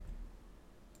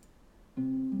Hello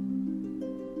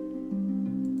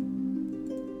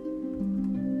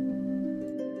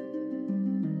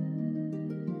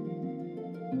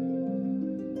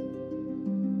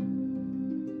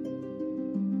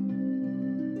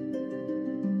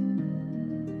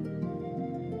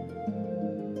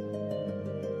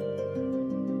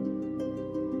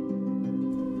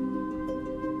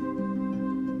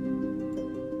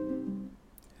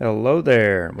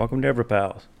there. Welcome to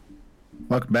EverPals.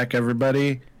 Welcome back,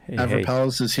 everybody. Hey.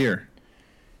 EverPals is here.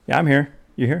 Yeah, I'm here.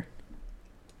 You here?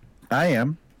 I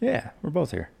am. Yeah, we're both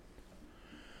here.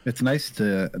 It's nice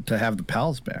to have the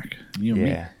pals back. You and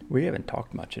me. We haven't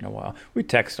talked much in a while. We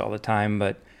text all the time,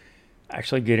 but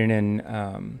actually getting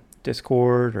in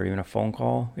Discord or even a phone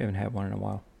call, we haven't had one in a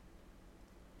while.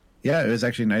 Yeah, it was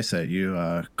actually nice that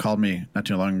you called me not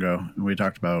too long ago, and we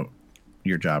talked about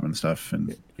your job and stuff.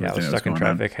 And yeah, I was stuck in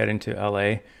traffic heading to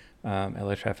LA.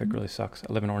 LA traffic really sucks.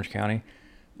 I live in Orange County.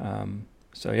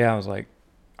 So yeah, I was like,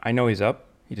 I know he's up.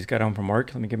 He just got home from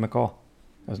work. Let me give him a call.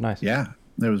 That was nice. Yeah,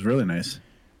 that was really nice.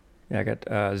 Yeah, I got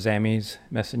Zammy's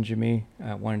messaging me,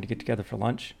 wanting to get together for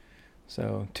lunch.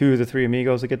 So 2 of the 3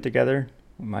 amigos will get together.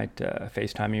 We might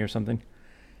FaceTime me or something.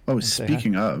 Oh,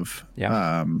 speaking of,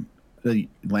 the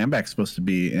Lamback's supposed to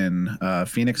be in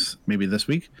Phoenix maybe this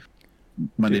week.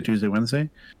 Monday, Tuesday, Wednesday.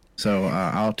 So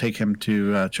I'll take him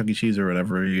to Chuck E. Cheese or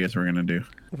whatever you guys were going to do.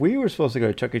 We were supposed to go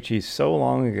to Chuck E. Cheese so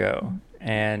long ago.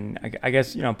 And I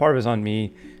guess, part of it's on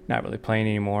me not really playing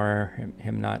anymore,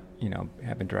 him not,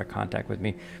 having direct contact with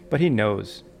me. But he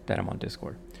knows that I'm on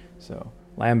Discord. So,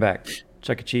 Lamback,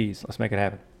 Chuck E. Cheese, let's make it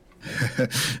happen.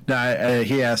 No,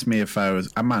 he asked me if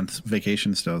I'm on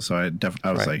vacation still, so I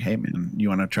was like, hey man, you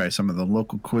want to try some of the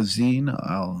local cuisine?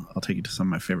 I'll take you to some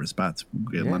of my favorite spots,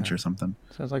 get lunch or something.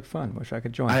 Sounds like fun. Wish I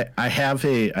could join. I have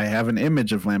an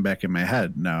image of Lamback in my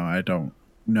head. Now I don't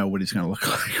know what he's going to look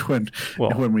like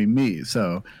when we meet.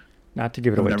 So, not to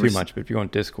give it away too much, but if you go on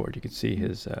Discord, you can see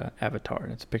his avatar.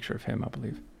 It's a picture of him, I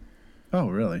believe. Oh,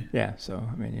 really? Yeah. So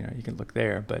you can look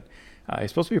there, but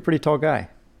he's supposed to be a pretty tall guy.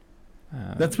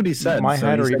 That's what he said. My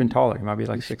height or even taller. He might be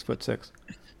like 6'6".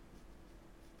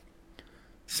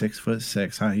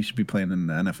 6'6", huh? He should be playing in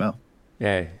the NFL.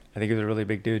 Yeah, I think he's a really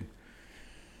big dude.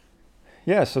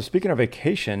 Yeah, so speaking of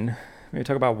vacation, maybe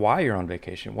talk about why you're on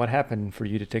vacation. What happened for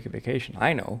you to take a vacation?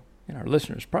 I know, and our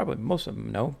listeners probably, most of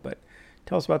them know, but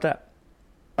tell us about that.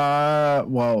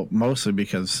 Well, mostly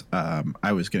because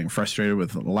I was getting frustrated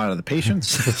with a lot of the patients.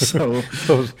 So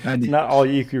it's not all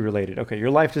EQ related. Okay, your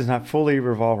life does not fully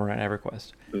revolve around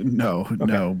EverQuest. No,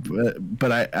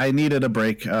 but I needed a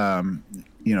break.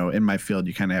 In my field,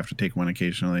 you kind of have to take one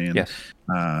occasionally, and yes.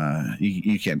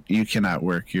 You cannot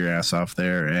work your ass off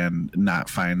there and not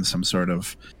find some sort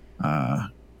of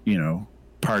part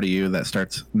of you that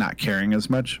starts not caring as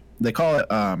much. They call it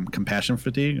compassion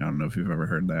fatigue. I don't know if you've ever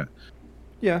heard that.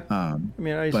 Yeah. I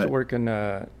used to work in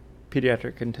a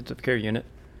pediatric intensive care unit.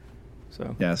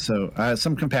 So yeah, so I had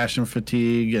some compassion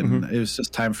fatigue, and it was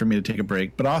just time for me to take a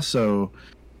break. But also,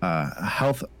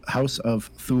 House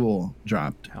of Thule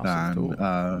dropped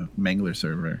on Mangler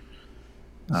server.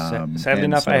 Sadly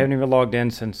enough, I haven't even logged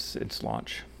in since its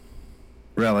launch.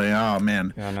 Really? Oh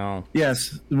man. Yeah, I know.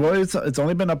 Yes. Well, it's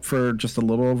only been up for just a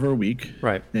little over a week.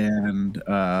 Right. And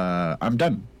I'm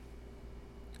done.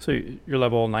 So you're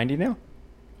level 90 now?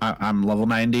 I'm level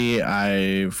 90.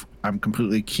 I'm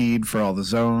completely keyed for all the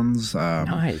zones.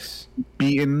 Nice.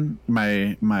 Beaten.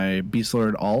 My Beast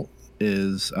Lord alt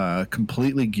is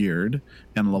completely geared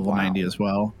and level 90 as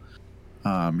well.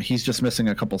 He's just missing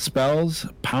a couple spells.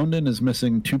 Poundin is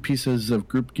missing 2 pieces of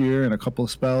group gear and a couple of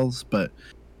spells, but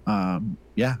I'm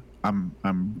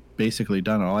basically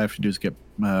done. All I have to do is get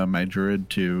my druid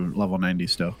to level 90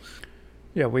 still.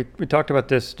 Yeah, we talked about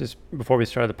this just before we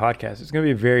started the podcast. It's going to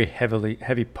be a very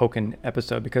heavy poking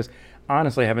episode because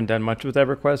honestly, I haven't done much with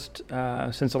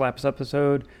EverQuest since the last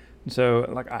episode. So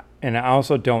I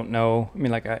also don't know. I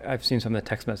mean, I've seen some of the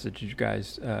text messages you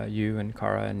guys, you and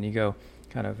Kara and Nigo,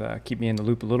 kind of keep me in the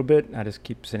loop a little bit. I just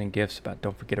keep sending gifts about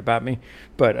don't forget about me.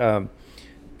 But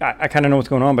I kind of know what's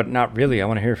going on, but not really. I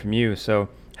want to hear from you. So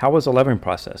how was the leveling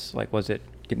process? Was it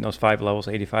getting those 5 levels,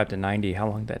 85 to 90? How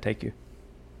long did that take you?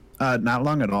 Not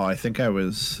long at all. I think I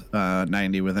was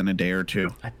 90 within a day or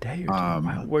two. A day or two?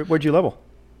 Wow. Where'd you level?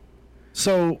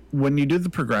 So when you do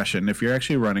the progression, if you're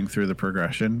actually running through the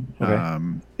progression,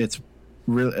 it's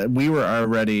really, we were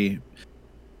already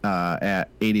at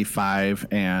 85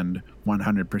 and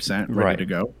 100% ready to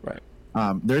go. Right.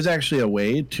 There's actually a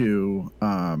way to,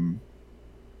 kind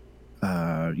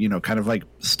of like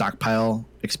stockpile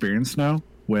experience now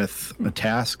with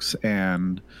tasks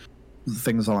and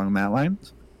things along that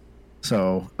lines.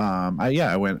 So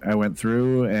I went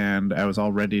through and I was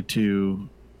all ready to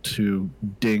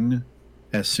ding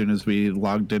as soon as we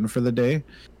logged in for the day,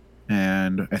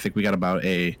 and I think we got about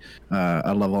a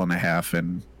level and a half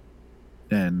and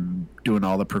doing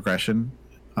all the progression.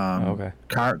 Okay.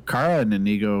 Kara and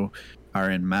Inigo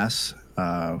are in Mess,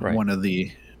 Right. one of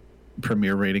the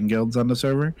premier raiding guilds on the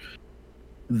server.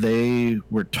 They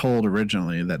were told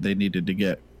originally that they needed to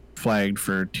get flagged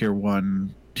for tier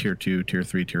 1, tier 2, tier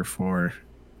 3, tier 4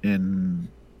 in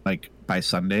like by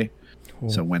Sunday. Cool.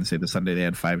 So Wednesday to Sunday they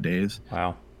had 5 days.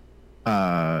 Wow.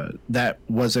 That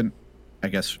wasn't, I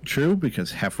guess, true,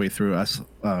 because halfway through us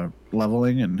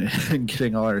leveling and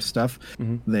getting all our stuff,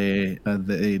 they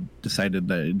decided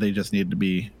that they just needed to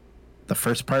be the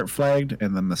first part flagged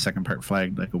and then the second part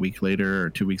flagged like a week later or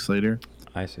 2 weeks later.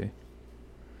 I see.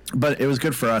 But it was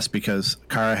good for us because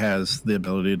Kara has the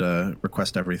ability to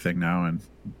request everything now, and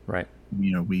Right.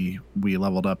 we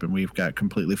leveled up and we've got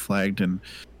completely flagged, and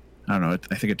I don't know,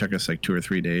 I think it took us like 2 or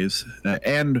 3 days,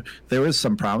 and there was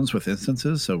some problems with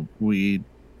instances, so we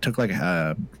took like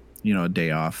a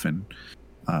day off and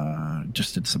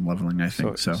just did some leveling, I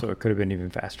think. So it could have been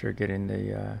even faster getting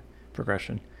the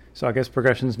progression. So I guess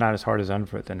progression's not as hard as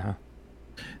Unfoot then, huh?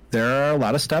 there are a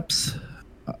lot of steps,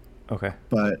 Okay.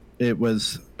 but it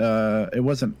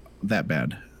wasn't that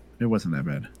bad. It wasn't that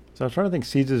bad. So I was trying to think.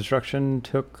 Seeds of Destruction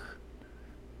took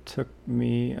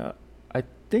me. I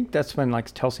think that's when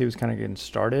like Telsey was kind of getting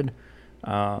started,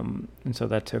 and so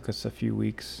that took us a few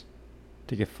weeks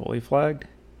to get fully flagged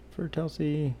for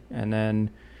Telsey, and then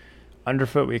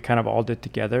Underfoot we kind of all did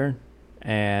together,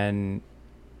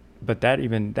 but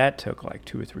that took like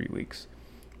 2 or 3 weeks.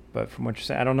 But from what you're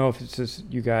saying, I don't know if it's just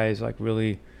you guys like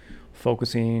really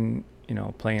focusing,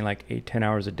 playing like 8-10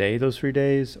 hours a day those 3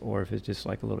 days, or if it's just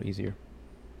like a little easier.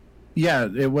 Yeah,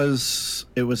 it was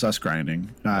us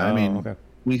grinding. I mean, okay.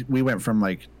 we went from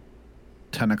like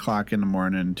 10 o'clock in the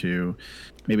morning to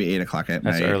maybe 8 o'clock at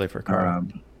night. That's early for Carl.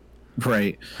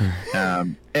 Right.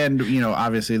 And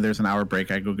obviously there's an hour break.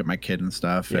 I go get my kid and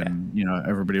stuff, and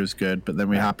everybody was good, but then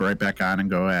we hop right back on and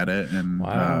go at it. And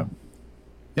wow.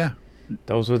 Yeah,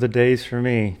 those were the days for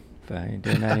me. But I ain't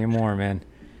doing that anymore, man.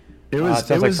 it was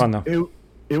sounds like fun though.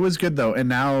 It was good though. And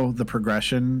now the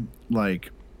progression,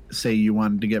 like say you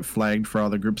wanted to get flagged for all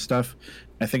the group stuff,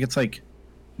 I think it's like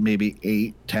maybe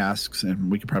 8 tasks,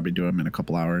 and we could probably do them in a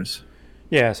couple hours.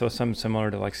 Yeah, so something similar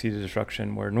to like Seeds of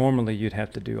Destruction, where normally you'd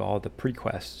have to do all the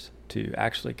pre-quests to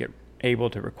actually get able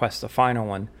to request the final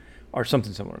one, or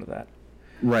something similar to that.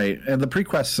 Right, and the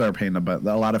pre-quests are a pain in the butt.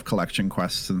 A lot of collection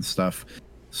quests and stuff.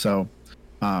 So,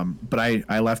 but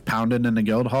I left Poundin in the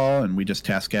guild hall, and we just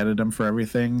task added him for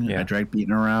everything. Yeah. I dragged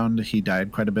Beaten around. He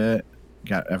died quite a bit.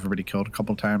 Got everybody killed a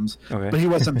couple times. Okay. But he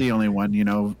wasn't the only one.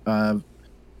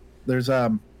 There's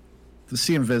the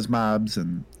see invis mobs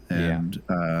and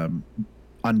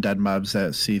undead mobs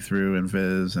that see through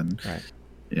invis, and right.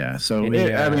 So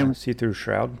I mean, see through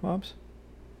shroud mobs.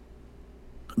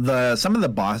 Some of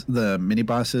the mini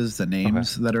bosses, the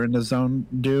names that are in the zone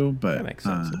do, but that makes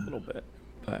sense a little bit.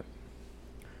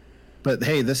 But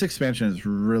hey, this expansion is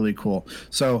really cool.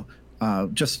 So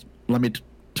just let me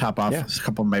top off a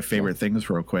couple of my favorite things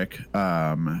real quick.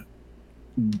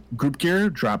 Group gear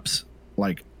drops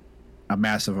like a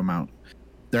massive amount.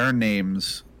 There are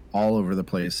names all over the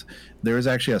place. There was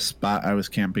actually a spot I was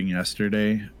camping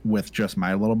yesterday with just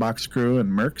my little box crew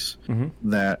and mercs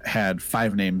that had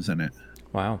 5 names in it.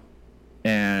 Wow.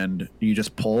 And you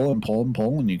just pull and pull and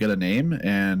pull, and you get a name,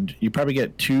 and you probably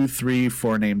get 2, 3,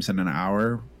 4 names in an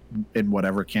hour in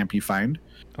whatever camp you find.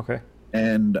 Okay.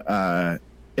 And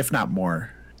if not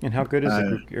more. And how good is the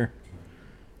group gear?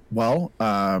 Well,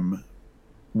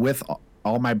 with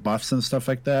all my buffs and stuff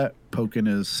like that, Pokken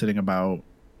is sitting about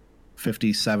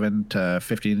 57 to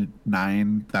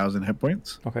 59,000 hit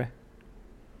points. Okay.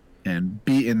 And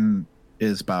Beaten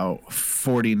is about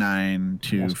 49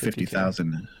 to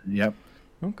 50,000. Yep.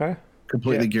 Okay.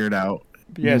 Completely geared out.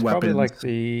 Yeah, it's probably like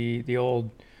the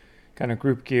old kind of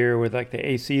group gear with like the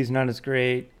AC is not as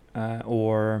great,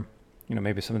 or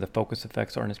maybe some of the focus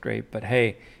effects aren't as great. But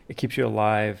hey, it keeps you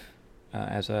alive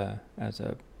as a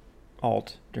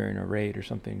alt during a raid or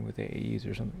something with AEs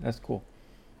or something. That's cool.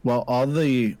 Well, all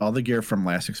the gear from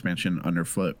last expansion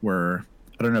Underfoot were,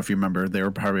 I don't know if you remember, they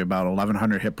were probably about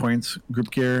 1,100 hit points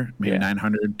group gear, maybe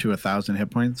 900 to 1,000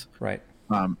 hit points. Right.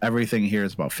 Everything here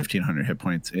is about 1,500 hit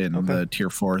points in the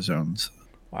tier 4 zones.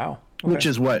 Wow. Okay.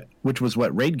 Which was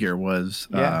what raid gear was.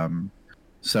 Yeah.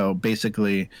 So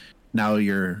basically, now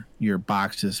your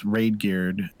box is raid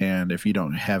geared, and if you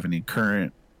don't have any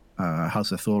current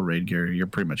House of Thule raid gear, you're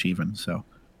pretty much even. So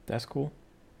that's cool.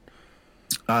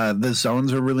 The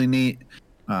zones are really neat.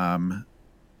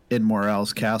 In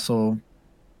Morel's castle,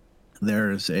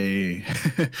 there's a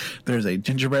there's a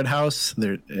gingerbread house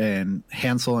there, and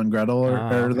Hansel and Gretel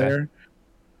are okay. there.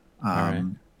 Right.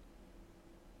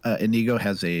 Inigo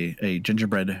has a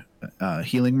gingerbread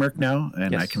healing merc now,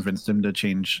 and I Yes. convinced him to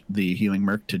change the healing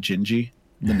merc to Gingy,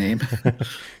 the name.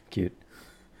 Cute.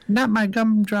 Not my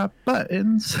gumdrop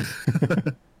buttons.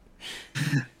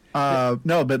 No,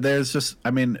 but there's just,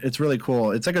 I mean, it's really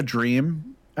cool. It's like a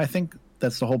dream. I think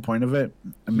that's the whole point of it.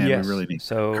 Man, Yes. we really need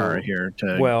So, Kara here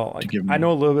to well, give I me.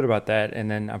 know a little bit about that,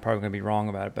 and then I'm probably going to be wrong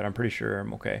about it, but I'm pretty sure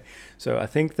I'm okay. So I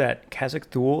think that Kazakh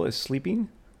Thule is sleeping.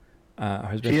 Or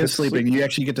has been He put is to sleep. sleeping. You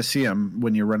actually get to see him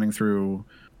when you're running through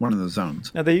one of the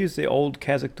zones. Now they use the old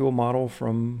Kazakh Thule model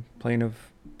from Plane of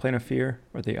Fear,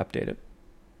 or they update it.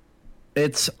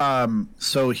 It's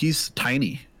so he's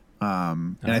tiny.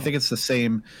 And I think it's the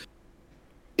same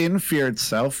in Fear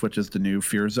itself, which is the new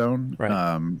Fear zone.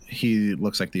 Right. He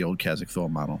looks like the old Kazakh Thule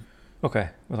model. Okay,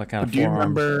 with like kind of Do you forearms.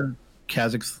 remember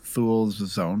Kazakh Thule's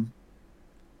zone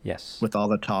Yes. with all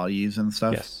the tall E's and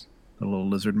stuff? Yes. The little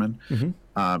lizard men.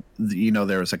 Mm-hmm.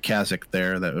 There was a Kazakh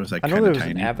there that was like I know kind there of was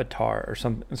an tiny. avatar or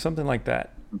something like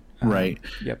that. Right.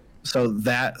 Yep. So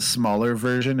that smaller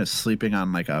version is sleeping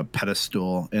on like a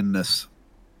pedestal in this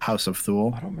House of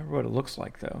Thule. I don't remember what it looks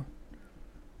like though.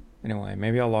 Anyway,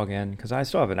 maybe I'll log in because I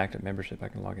still have an active membership. I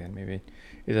can log in. Maybe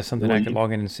is that something Well, I can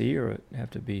log in and see, or would it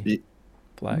have to be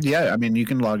flagged? Yeah, I mean, you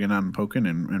can log in on Pokken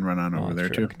and run on over there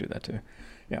true. too. I can do that too.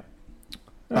 Yeah.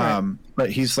 All right. But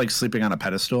he's like sleeping on a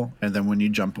pedestal, and then when you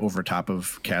jump over top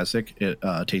of Kazakh,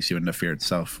 it takes you into Fear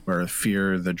itself, or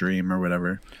Fear the Dream, or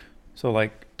whatever. So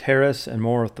like Terrace and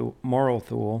Moral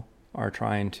Thule are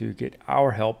trying to get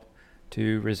our help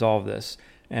to resolve this.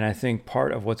 And I think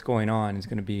part of what's going on is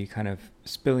going to be kind of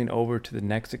spilling over to the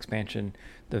next expansion,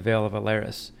 the Veil of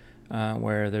Alaris,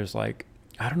 where there's like,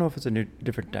 I don't know if it's a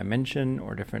different dimension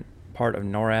or different part of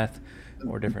Norath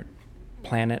or different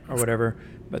planet or whatever.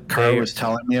 But Kara was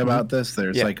telling me about this.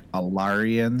 There's Yeah. like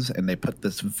Alarians, and they put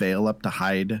this veil up to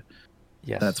hide.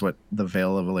 Yes. That's what the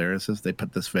Veil of Alaris is. They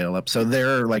put this veil up. So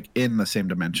they're like in the same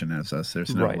dimension as us.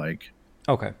 There's no Right. like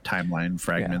Okay. timeline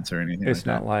fragments or anything It's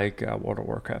like not like World of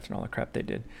Warcraft and all the crap they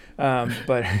did.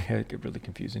 But it get really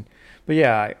confusing. But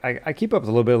yeah, I keep up with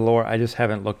a little bit of lore. I just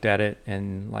haven't looked at it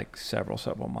in like several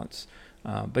months.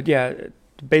 But yeah,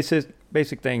 the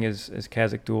basic thing is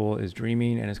Kazakh Thule is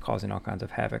dreaming and is causing all kinds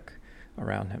of havoc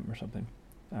around him or something.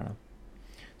 I don't know.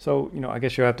 So, I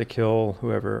guess you'll have to kill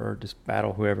whoever or just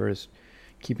battle whoever is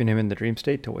keeping him in the dream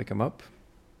state to wake him up.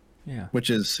 Yeah. which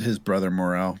is his brother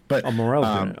Morel. But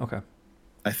Morel's doing it. Okay.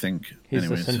 I think He's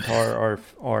anyways. a centaur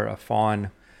or a faun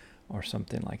or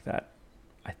something like that,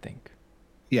 I think.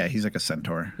 Yeah, he's like a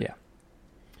centaur. Yeah.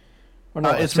 Or no,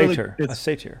 a it's really- satyr. it's- A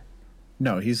satyr.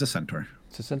 No, he's a centaur.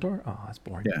 It's a centaur? Oh, that's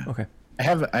boring. Yeah. Okay. I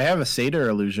have a satyr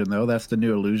illusion though. That's the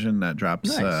new illusion that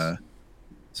drops. Nice.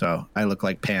 So I look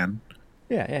like Pan.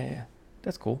 Yeah.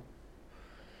 That's cool.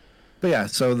 But yeah,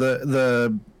 so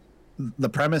the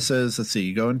premise is, let's see,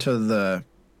 you go into the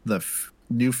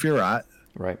new Firat,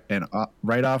 Right. and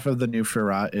right off of the new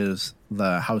Firat is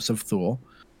the House of Thule,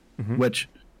 Mhm. which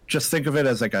just think of it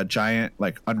as like a giant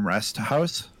like unrest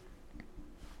house,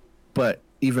 but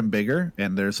even bigger.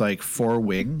 And there's like 4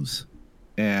 wings,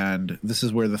 and this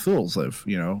is where the Thules live.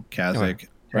 Kazakh, Right.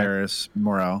 Harris,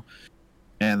 Morel,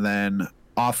 and then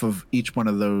off of each one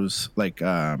of those like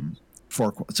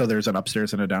 4. So there's an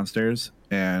upstairs and a downstairs,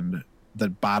 and the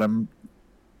bottom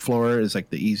floor is like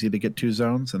the easy to get to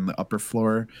zones, and the upper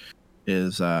floor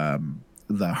is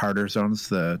the harder zones,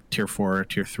 the tier 4,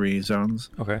 tier 3 zones.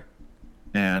 Okay.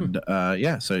 And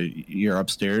so you're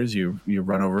upstairs, you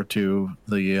run over to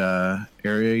the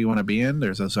area you want to be in.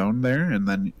 There's a zone there, and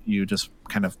then you just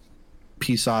kind of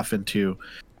piece off into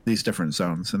these different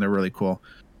zones, and they're really cool.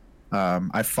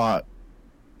 I fought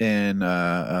in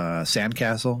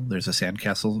Sandcastle. There's a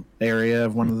Sandcastle area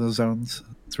of one of the zones.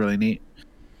 It's really neat.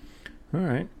 All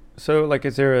right. So, like,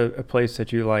 is there a place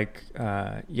that you like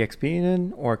EXPing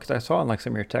in? Or, because I saw in, like,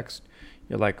 some of your text,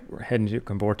 you're, like, heading to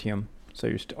Convortium.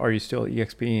 So, are you still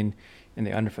EXPing in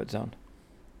the Underfoot zone?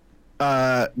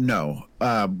 No.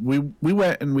 We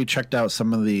went and we checked out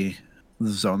some of the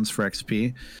zones for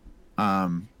XP.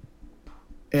 And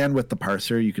with the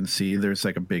parser, you can see there's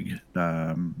like a big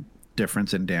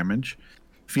difference in damage.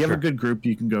 If you have Sure. a good group,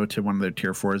 you can go to one of their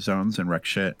tier 4 zones and wreck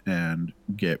shit and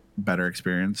get better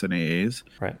experience in AAs.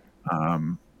 Right.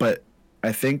 But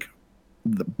I think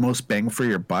the most bang for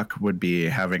your buck would be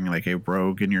having like a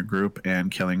rogue in your group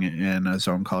and killing it in a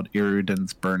zone called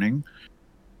Irudin's Burning.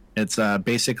 It's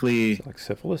basically Is it like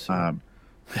syphilis?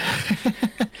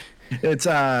 it's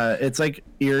like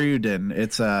Irudin.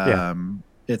 It's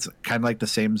it's kind of like the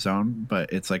same zone,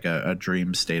 but it's like a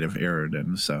dream state of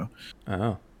Eridan. So,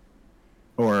 Oh,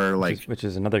 or like which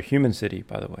is another human city,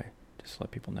 by the way, just to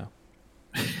let people know.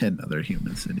 another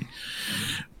human city.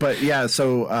 But yeah,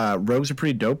 so rogues are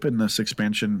pretty dope in this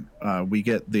expansion. We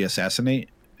get the assassinate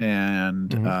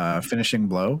and finishing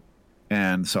blow,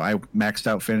 and so I maxed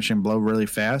out finishing blow really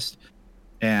fast.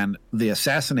 And the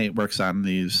assassinate works on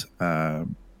these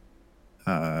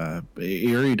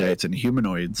erudites and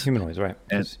humanoids. Humanoids, right?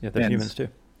 Yeah, they're humans too.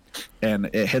 And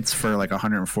it hits for like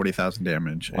 140,000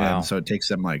 damage. Wow. And so it takes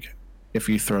them like, if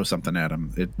you throw something at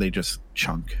them, they just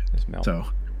chunk. So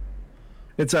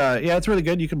it's it's really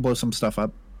good. You can blow some stuff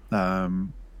up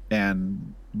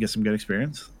and get some good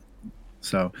experience.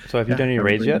 So have you done any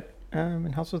raids yet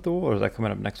in House of Thule, or is that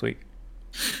coming up next week?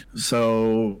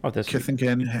 So Kith and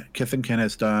Kin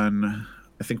has done,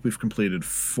 I think we've completed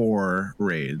 4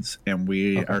 raids, and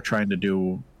we are trying to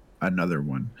do another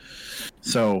one.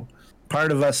 So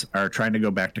part of us are trying to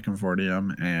go back to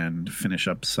Confortium and finish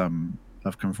up some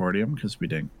of Confortium because we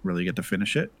didn't really get to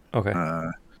finish it. Okay.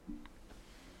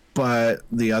 But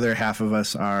the other half of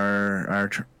us are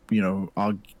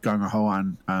all gung-ho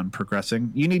on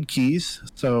progressing. You need keys,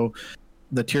 so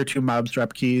the tier 2 mobs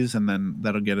drop keys, and then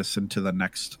that'll get us into the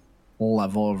next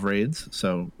level of raids.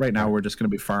 So right now we're just going to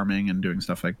be farming and doing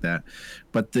stuff like that.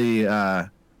 But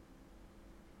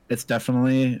it's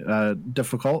definitely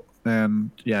difficult,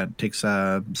 and it takes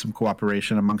some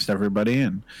cooperation amongst everybody.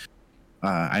 And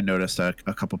I noticed a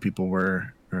couple people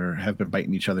have been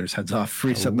biting each other's heads off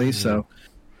recently. Ooh. So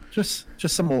just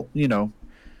some,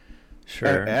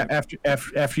 Sure.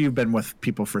 After you've been with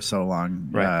people for so long,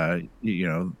 right.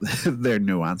 Their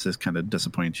nuances kind of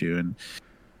disappoint you, and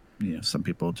some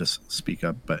people just speak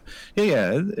up. But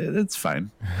it's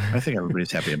fine. I think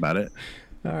everybody's happy about it.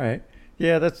 All right.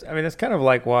 Yeah, that's kind of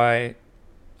like why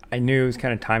I knew it was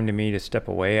kind of time to me to step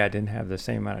away. I didn't have the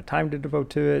same amount of time to devote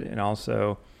to it, and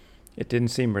also it didn't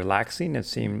seem relaxing. It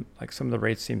seemed like some of the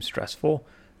raids seemed stressful.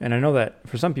 And I know that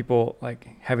for some people,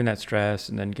 like having that stress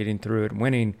and then getting through it and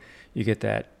winning, you get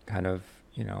that kind of,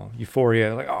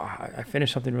 euphoria, like, oh, I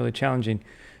finished something really challenging.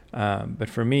 But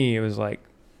for me, it was like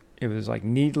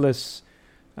needless.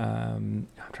 I'm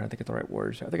trying to think of the right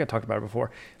words. I think I talked about it before,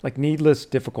 like needless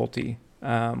difficulty.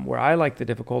 Where I like the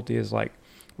difficulty is like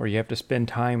where you have to spend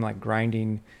time like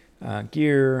grinding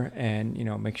gear and,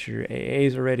 make sure your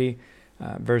AAs are ready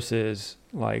versus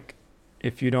like,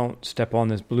 if you don't step on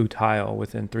this blue tile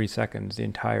within 3 seconds, the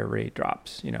entire raid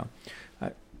drops.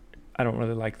 I don't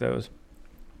really like those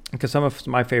because some of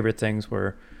my favorite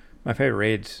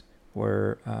raids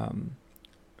were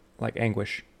like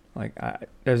Anguish. Like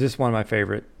there's just one of my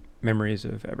favorite memories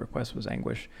of EverQuest was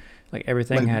Anguish. Like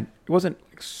everything it wasn't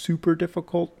super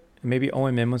difficult. Maybe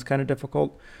OMM was kind of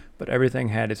difficult, but everything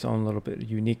had its own little bit of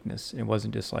uniqueness. It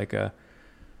wasn't just like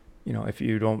if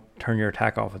you don't turn your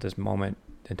attack off at this moment,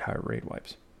 the entire raid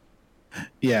wipes.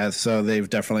 Yeah, so they've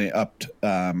definitely upped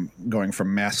going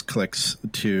from mass clicks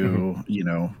to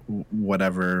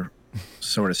whatever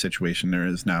sort of situation there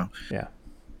is now. Yeah,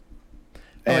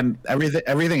 and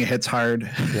everything hits hard.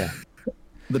 Yeah,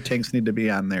 the tanks need to be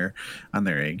on their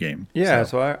A game. Yeah,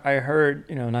 so I heard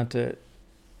not to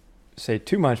say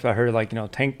too much, but I heard like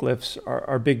tank glyphs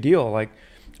are a big deal. Like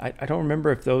I don't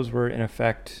remember if those were in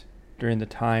effect during the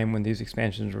time when these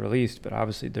expansions were released, but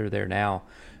obviously they're there now.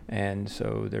 And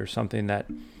so there's something that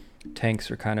tanks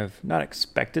are kind of not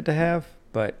expected to have,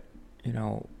 but,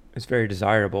 it's very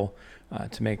desirable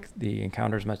to make the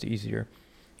encounters much easier.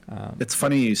 It's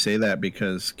funny you say that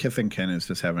because Kith and Kin is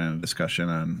just having a discussion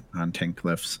on tank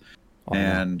glyphs.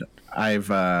 And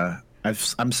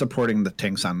I'm supporting the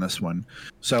tanks on this one.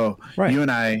 So you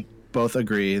and I both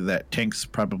agree that tanks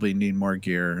probably need more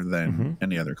gear than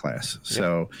any other class. Yep.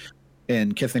 So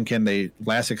in Kith and Kin,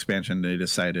 last expansion, they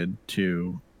decided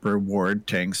to reward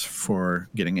tanks for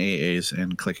getting AAs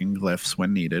and clicking glyphs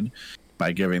when needed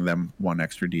by giving them 1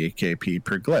 extra DKP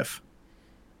per glyph.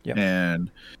 Yep.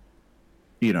 And,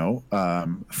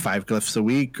 5 glyphs a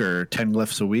week or 10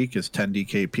 glyphs a week is 10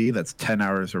 DKP. That's 10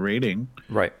 hours of raiding.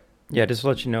 Right. Yeah, just to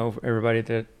let you know, everybody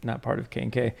that not part of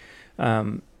K&K,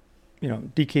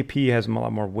 DKP has a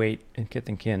lot more weight in Kith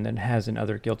and Kin than it has in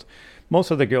other guilds.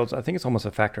 Most other guilds, I think it's almost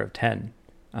a factor of 10.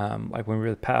 Like when we were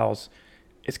with pals,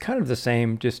 it's kind of the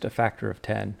same, just a factor of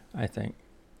 10, I think.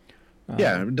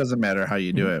 It doesn't matter how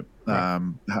you do it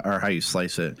or how you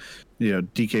slice it.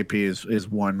 DKP is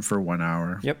 1 for 1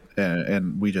 hour. Yep.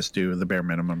 And we just do the bare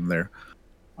minimum there.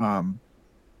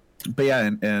 But yeah,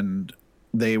 and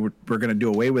they were going to do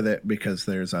away with it because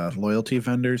there's loyalty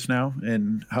vendors now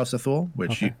in House of Thule,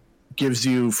 which gives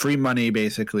you free money,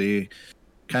 basically,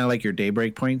 kind of like your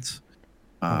daybreak points.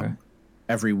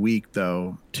 every week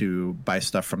though to buy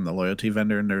stuff from the loyalty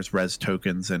vendor, and there's res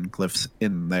tokens and glyphs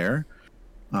in there.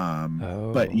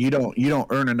 But you don't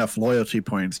earn enough loyalty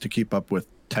points to keep up with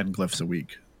 10 glyphs a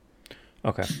week.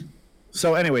 Okay.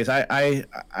 So anyways,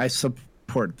 I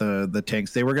support the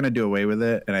tanks. They were going to do away with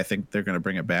it, and I think they're going to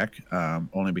bring it back,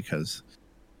 only because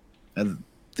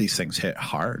these things hit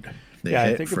hard.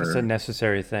 I think if it's a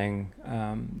necessary thing,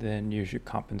 then you should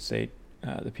compensate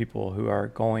the people who are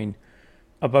going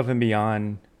above and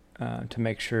beyond to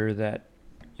make sure that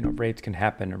raids can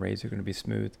happen and raids are going to be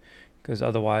smooth, because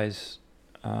otherwise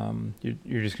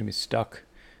you're just going to be stuck,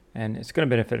 and it's going to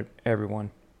benefit everyone.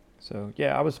 So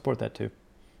yeah, I would support that too.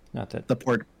 Not that the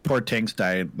poor tanks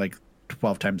died like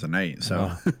 12 times a night.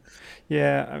 So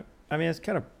yeah, I mean it's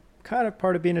kind of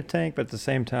part of being a tank, but at the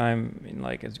same time, I mean,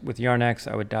 like with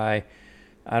Yarnax, I would die.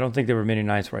 I don't think there were many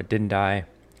nights where I didn't die.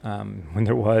 When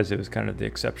there was, it was kind of the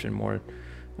exception more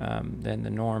than the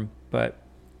norm. But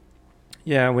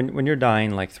yeah, when you're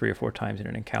dying like 3 or 4 times in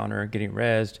an encounter, getting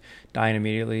rezzed, dying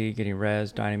immediately, getting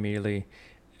rezzed, dying immediately,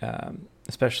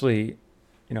 especially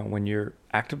when you're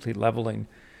actively leveling,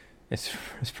 it's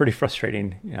pretty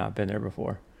frustrating. I've been there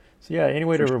before. So yeah, any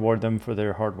way to reward them for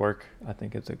their hard work, I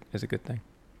think is a good thing.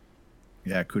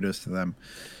 Yeah, kudos to them.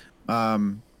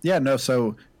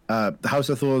 So House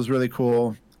of Thule is really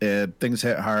cool. Things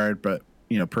hit hard, but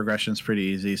progression's pretty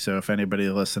easy. So if anybody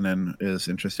listening is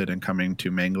interested in coming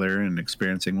to Mangler and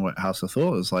experiencing what House of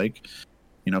Thule is like,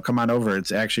 come on over.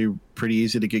 It's actually pretty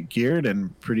easy to get geared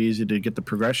and pretty easy to get the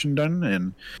progression done.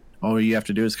 And all you have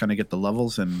to do is kind of get the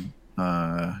levels and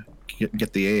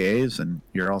get the AAs, and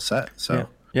you're all set. So.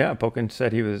 Yeah, Pokin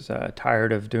said he was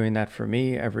tired of doing that for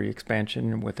me every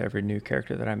expansion with every new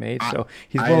character that I made. So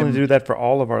he's willing to do that for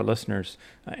all of our listeners.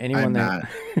 Anyone that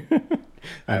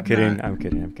I'm kidding.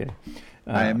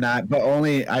 I am not, but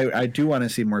only I do want to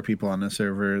see more people on the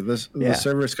server. The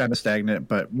server is kind of stagnant,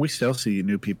 but we still see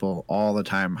new people all the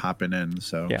time hopping in.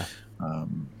 So yeah.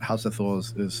 House of Thule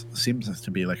seems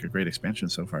to be like a great expansion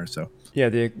so far. So yeah,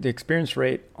 the experience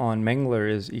rate on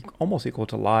Mangler is almost equal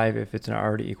to live, if it's not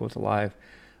already equal to live.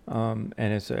 And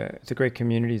it's a great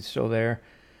community still there.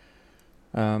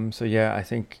 So yeah, I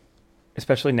think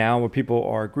especially now where people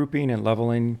are grouping and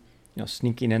leveling,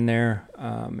 sneaking in there,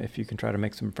 if you can try to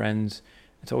make some friends,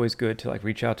 it's always good to like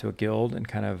reach out to a guild and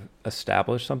kind of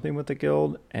establish something with the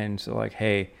guild. And so like,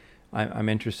 hey, I'm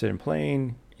interested in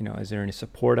playing, is there any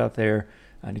support out there?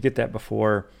 And to get that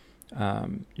before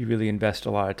you really invest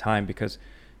a lot of time, because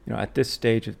at this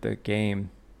stage of the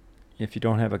game, if you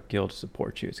don't have a guild to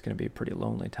support you, it's going to be a pretty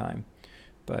lonely time.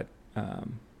 But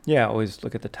always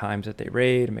look at the times that they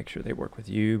raid and make sure they work with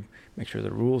you, make sure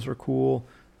the rules are cool,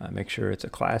 make sure it's a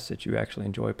class that you actually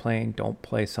enjoy playing. Don't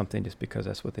play something just because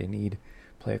that's what they need.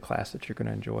 Play a class that you're going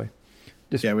to enjoy.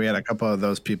 We had a couple of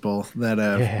those people that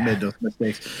made those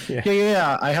mistakes.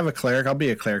 Yeah. I have a cleric. I'll be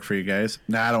a cleric for you guys.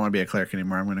 I don't want to be a cleric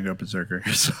anymore. I'm going to go berserker.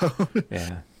 So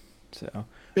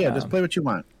just play what you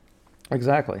want.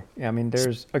 Exactly. Yeah, I mean,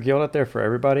 there's a guild out there for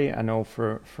everybody. I know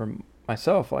for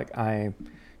myself, like I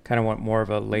kind of want more of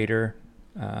a later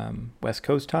West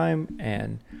Coast time.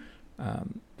 And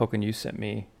Pokin, you sent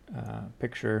me a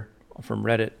picture from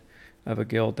Reddit of a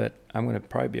guild that I'm going to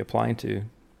probably be applying to,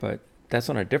 but that's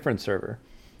on a different server.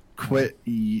 Quit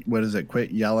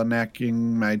yelling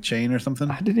my chain or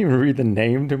something? I didn't even read the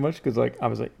name too much because I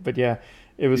was like, but yeah,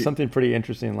 it was something pretty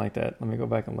interesting like that. Let me go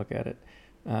back and look at it.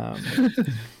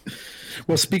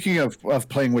 Well, speaking of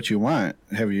playing what you want,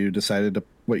 have you decided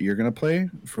what you're going to play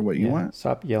for what you want?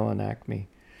 Stop yelling at me.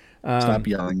 Stop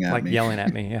yelling at me. Like yelling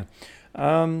at me, yeah.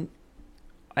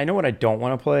 I know what I don't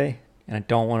want to play, and I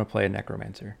don't want to play a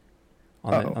Necromancer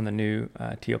on the new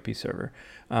TOP server.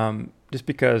 Just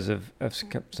because of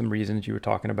some reasons you were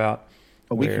talking about.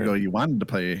 A week ago, you wanted to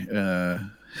play.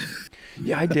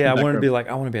 Yeah, I did. I wanted to be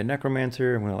I want to be a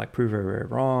Necromancer. I want to like prove everybody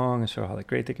wrong and show how like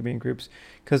great they can be in groups,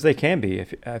 because they can be.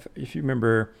 If you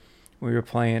remember, we were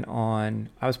playing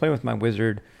I was playing with my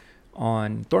wizard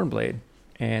on Thornblade,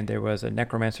 and there was a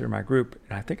Necromancer in my group,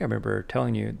 and I think I remember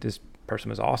telling you this person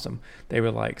was awesome. They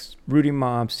were like rooting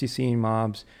mobs, CCing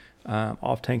mobs,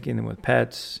 off tanking them with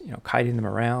pets, kiting them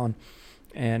around,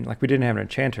 and like we didn't have an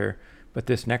enchanter, but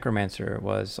this Necromancer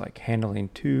was like handling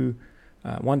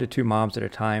 1 to 2 mobs at a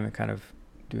time and kind of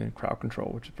doing crowd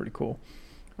control, which is pretty cool.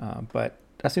 But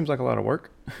that seems like a lot of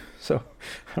work. So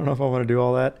I don't know if I want to do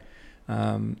all that.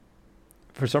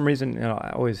 For some reason,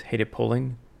 I always hated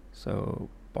pulling. So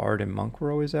Bard and Monk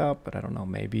were always out, but I don't know,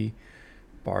 maybe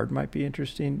Bard might be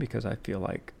interesting because I feel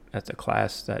like that's a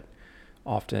class that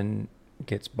often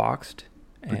gets boxed.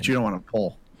 But you don't want to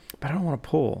pull. But I don't want to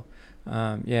pull.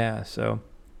 So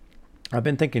I've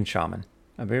been thinking Shaman.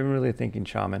 I've been really thinking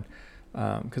shaman,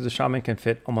 because the shaman can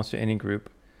fit almost to any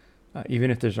group, even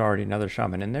if there's already another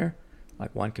shaman in there.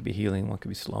 Like one could be healing, one could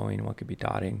be slowing, one could be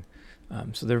dotting.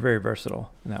 So they're very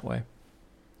versatile in that way,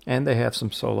 and they have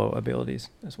some solo abilities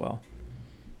as well.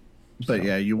 But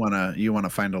yeah, you wanna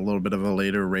find a little bit of a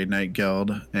later raid night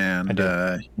guild, and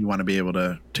you want to be able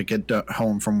to get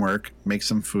home from work, make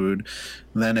some food,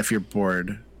 and then if you're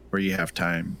bored or you have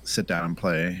time, sit down and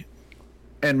play,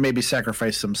 and maybe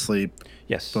sacrifice some sleep.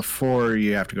 Yes. Before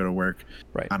you have to go to work.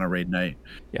 Right. On a raid night.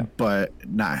 Yeah. But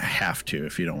not have to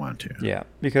if you don't want to. Yeah,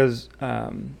 because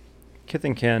Kith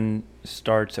and Kin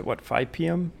starts at what, 5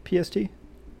 p.m. PST?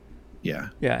 Yeah.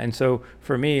 Yeah, and so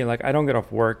for me, like, I don't get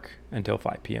off work until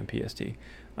 5 p.m. PST.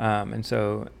 And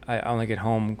so I only get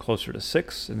home closer to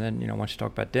 6. And then, once you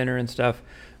talk about dinner and stuff,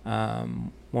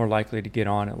 more likely to get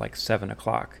on at like 7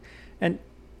 o'clock. And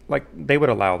like, they would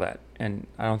allow that. And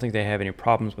I don't think they have any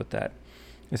problems with that.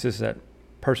 It's just that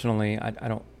personally, I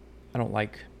don't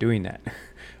like doing that.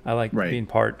 I like being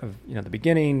part of, the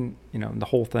beginning, the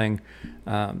whole thing.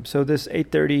 So this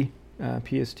 8:30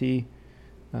 PST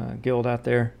guild out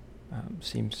there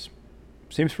seems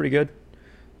pretty good.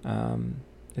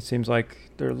 It seems like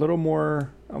they're a little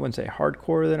more, I wouldn't say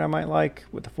hardcore than I might like,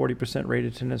 with the 40% rate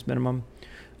attendance minimum.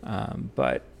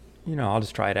 But I'll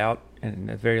just try it out, and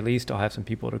at the very least, I'll have some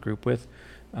people to group with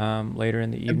later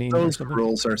in the evening. And those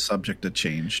rules are subject to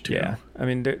change too. Yeah, I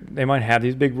mean, they might have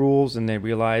these big rules, and they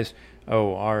realize,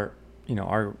 our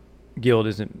guild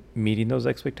isn't meeting those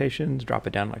expectations. Drop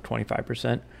it down to like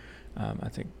 25%. I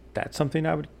think that's something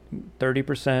I would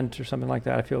 30% or something like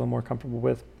that. I feel a little more comfortable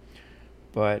with.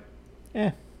 But,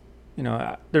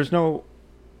 there's no.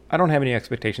 I don't have any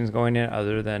expectations going in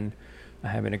other than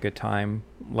having a good time,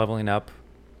 leveling up.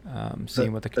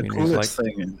 Seeing what the community is like.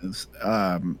 The coolest thing is,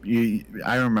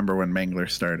 I remember when Mangler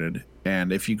started,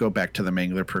 and if you go back to the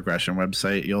Mangler progression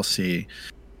website, you'll see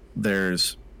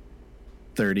there's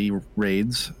 30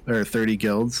 raids or 30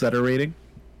 guilds that are raiding,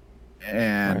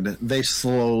 and they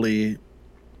slowly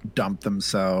dump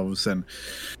themselves, and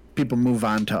people move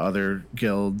on to other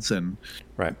guilds, and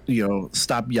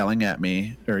stop yelling at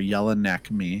me or yelling at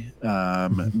me.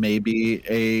 Maybe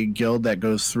a guild that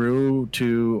goes through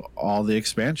to all the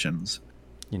expansions.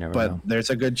 You never know.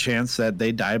 There's a good chance that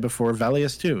they die before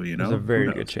Velius too. There's a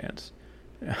very good chance.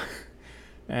 Yeah.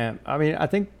 And I mean, I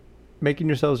think making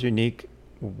yourselves unique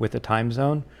with the time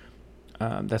zone,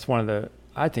 that's one of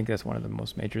the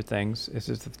most major things. Is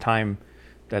just the time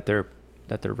that their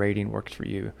rating works for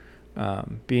you.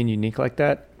 Being unique like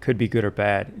that could be good or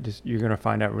bad. Just you're going to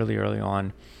find out really early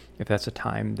on if that's a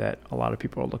time that a lot of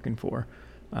people are looking for.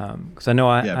 Because I know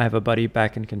I have a buddy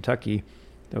back in Kentucky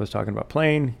that was talking about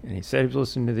playing, and he said he was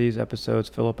listening to these episodes.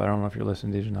 Philip, I don't know if you're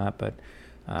listening to these or not, but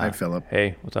hi, Philip.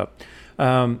 Hey, what's up?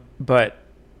 But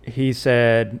he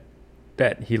said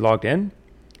that he logged in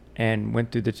and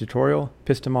went through the tutorial,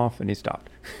 pissed him off, and he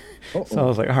stopped. So I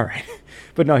was like, all right.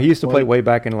 But no, he used to play way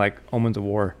back in like Omens of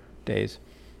War days.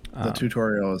 The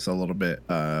tutorial is a little bit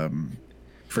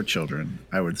for children,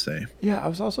 I would say. Yeah, I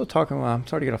was also talking, I'm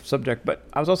sorry to get off subject, but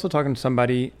I was also talking to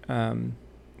somebody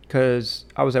because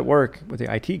I was at work with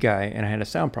the IT guy and I had a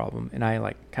sound problem. And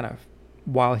I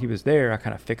while he was there, I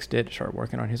kind of fixed it, started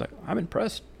working on it. He's like, I'm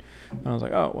impressed. And I was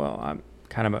like, oh, well, I'm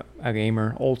kind of a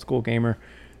gamer, old school gamer.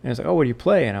 And he's like, oh, what do you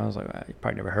play? And I was like, you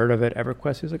probably never heard of it,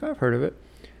 EverQuest. He's like, I've heard of it.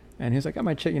 And he's like, I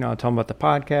might check, I'll tell him about the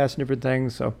podcast and different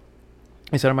things. So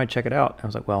he said, I might check it out. I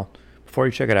was like, well, before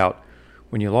you check it out,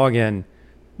 when you log in,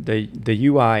 the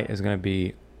UI is going to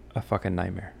be a fucking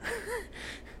nightmare.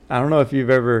 I don't know if you've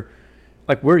ever,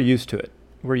 we're used to it.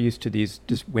 We're used to these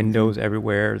just windows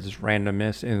everywhere, this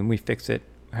randomness, and we fix it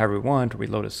however we want, or we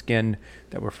load a skin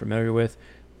that we're familiar with.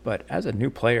 But as a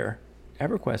new player,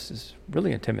 EverQuest is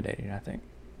really intimidating, I think.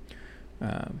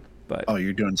 But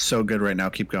you're doing so good right now.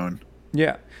 Keep going.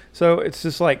 Yeah. So it's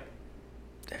just like,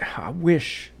 I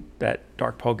wish that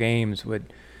Dark Paul Games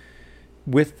would,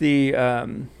 with the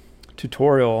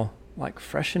tutorial,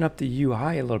 freshen up the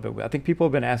UI a little bit. I think people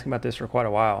have been asking about this for quite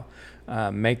a while.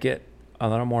 Make it a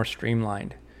little more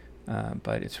streamlined,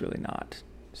 but it's really not.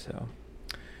 So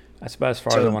that's about as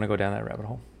far as I want to go down that rabbit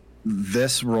hole.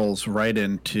 This rolls right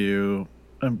into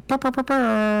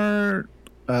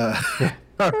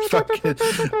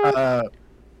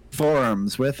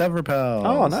forums with Everpels.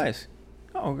 Oh, nice.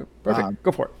 Oh, perfect.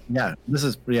 Go for it. Yeah,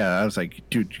 I was like,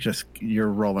 dude, you're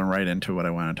rolling right into what I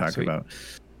want to talk about.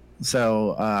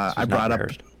 So I brought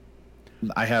up,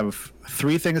 I have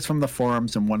 3 things from the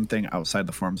forums and 1 thing outside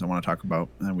the forums I want to talk about,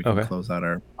 and then we can close out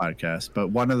our podcast. But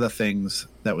one of the things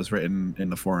that was written in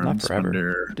the forums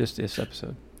just this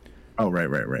episode. Oh, right.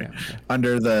 Yeah, okay.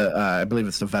 Under the, I believe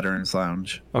it's the Veterans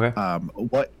Lounge. Okay.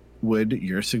 What would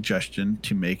your suggestion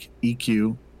to make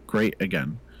EQ great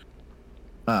again?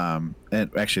 And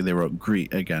actually, they wrote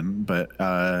 "greet" again, but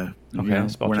Okay,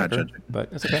 spell we're not checker, judging. but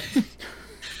it's okay.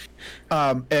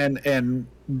 And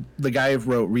the guy who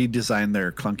wrote redesign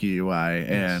their clunky UI,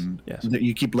 and yes.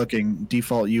 you keep looking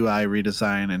default UI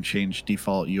redesign and change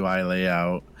default UI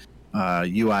layout,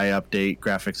 UI update,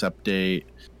 graphics update.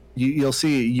 You'll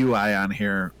see UI on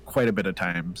here quite a bit of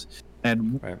times,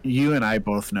 and Right. you and I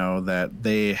both know that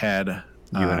they had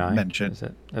mentioned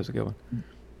that was a good one.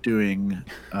 doing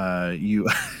UI. Oh, you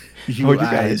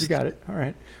got it. All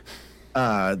right.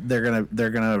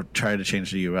 They're gonna try to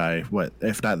change the UI. What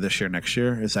if not this year, next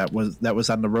year? That was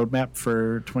on the roadmap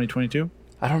for 2022?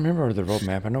 I don't remember the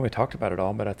roadmap. I know we talked about it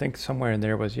all, but I think somewhere in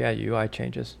there was UI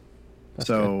changes. That's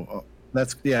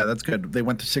that's good. They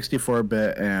went to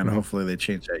 64-bit, and hopefully they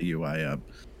change that UI up.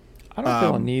 I don't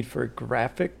feel a need for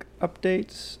graphic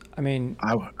updates. I mean,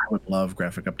 I would love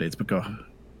graphic updates, but go.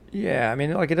 Yeah, I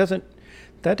mean, like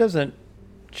that doesn't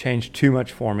change too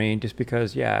much for me, just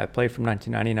because I played from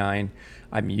 1999.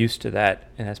 I'm used to that,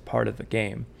 and that's part of the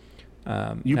game.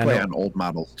 You play on old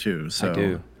models too,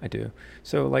 so I do.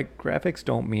 So like graphics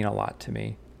don't mean a lot to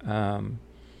me. I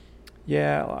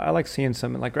like seeing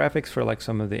some like graphics for like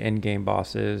some of the end game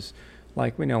bosses,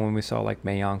 like we know when we saw like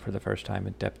Mayong for the first time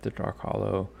in Depth of Dark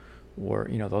Hollow, or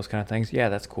those kind of things. Yeah,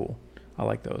 that's cool. I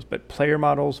like those. But player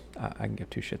models, I can give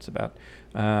two shits about.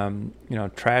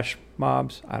 Trash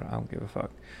mobs, I don't give a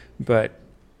fuck. But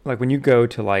like when you go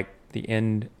to like the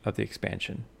end of the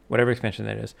expansion, whatever expansion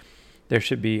that is, there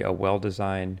should be a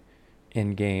well-designed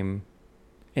in-game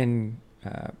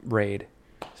raid,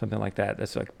 something like that.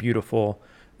 That's like beautiful,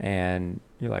 and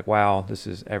you're like, wow, this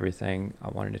is everything I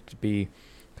wanted it to be.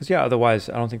 Because otherwise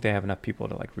I don't think they have enough people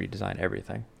to like redesign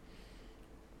everything.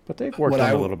 But they've worked on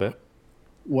it a little bit.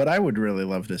 What I would really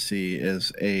love to see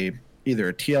is either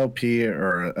a TLP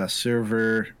or a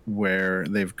server where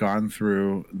they've gone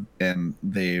through and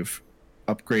they've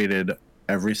upgraded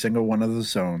every single one of the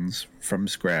zones from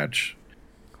scratch.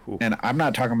 Cool. And I'm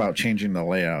not talking about changing the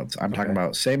layouts. I'm talking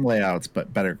about same layouts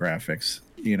but better graphics.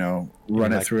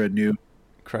 Run it through a new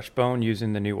Crushbone,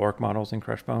 using the new orc models in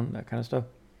Crushbone, that kind of stuff.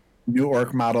 New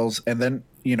orc models, and then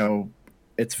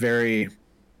it's very,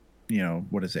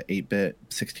 what is it, 8-bit,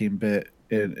 16-bit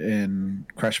in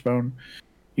Crushbone.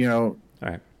 All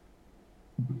right.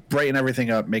 Brighten everything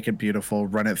up, make it beautiful,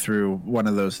 run it through one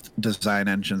of those design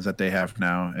engines that they have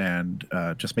now, and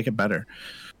just make it better.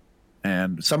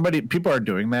 And people are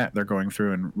doing that. They're going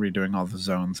through and redoing all the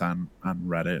zones on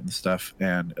Reddit and stuff,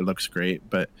 and it looks great.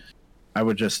 But I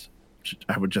would just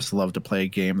love to play a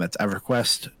game that's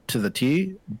EverQuest to the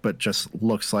T, but just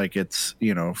looks like it's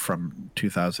from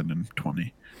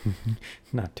 2020,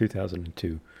 not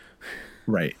 2002.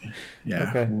 Right. Yeah.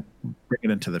 Okay. Bring it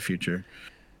into the future.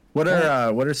 What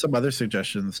are some other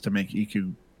suggestions to make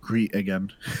EQ greet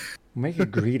again? Make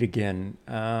it greet again.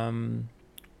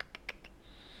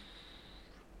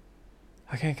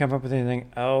 I can't come up with anything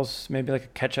else. Maybe like a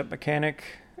catch-up mechanic,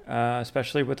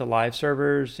 especially with the live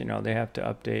servers. They have to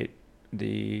update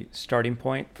the starting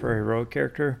point for a heroic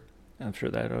character. I'm sure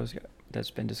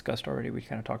that's been discussed already. We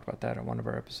kind of talked about that in one of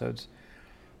our episodes.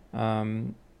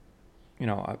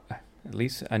 At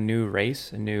least a new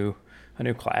race, a new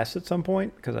class at some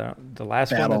point, because the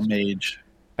last Battle Mage.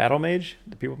 Battle Mage.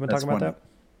 The people have been talking about that.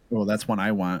 Well, that's one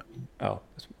I want. Oh,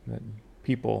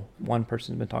 one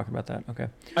person's been talking about that. Okay.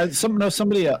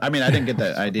 Somebody. I mean, I didn't get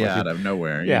that idea out of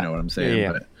nowhere. You know what I'm saying?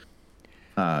 Yeah.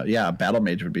 But, Battle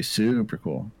Mage would be super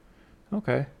cool.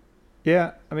 Okay.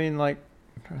 Yeah, I mean, like,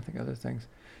 I'm trying to think of other things.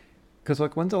 Because,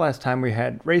 like, when's the last time we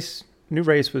had new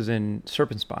race was in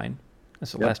Serpent Spine.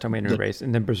 That's the last time we had a new race.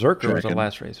 And then Berserker was the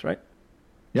last race, right?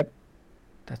 Yep.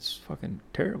 That's fucking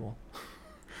terrible.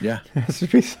 Yeah.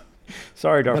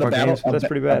 Sorry, Dark Horse Games, but that's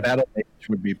pretty bad. A Battle Mage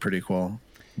would be pretty cool.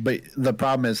 But the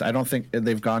problem is I don't think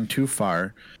they've gone too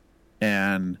far,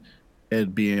 and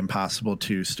it'd be impossible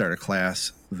to start a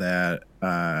class that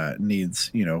needs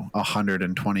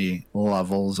 120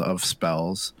 levels of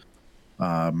spells,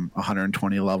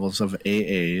 120 levels of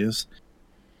AAs,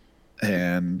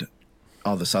 and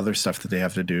all this other stuff that they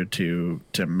have to do to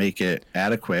make it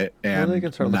adequate. And they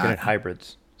can start looking at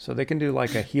hybrids, so they can do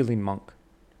like a healing monk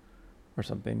or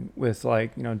something with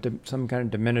like some kind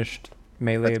of diminished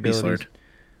melee abilities.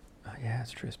 Yeah,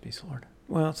 it's true. It's Beast Lord.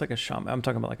 Well, it's like a shaman. I'm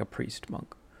talking about like a priest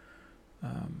monk.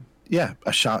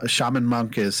 A shaman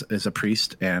monk is a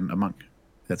priest and a monk.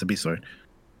 That's a Beast Lord.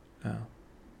 Oh.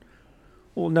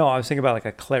 Well, no, I was thinking about like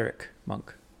a cleric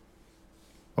monk.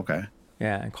 Okay.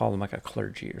 Yeah, and call them like a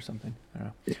clergy or something. I don't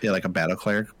know. Yeah, like a battle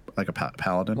cleric. like a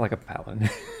paladin. Like a paladin.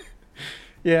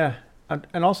 Yeah,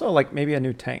 and also like maybe a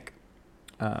new tank,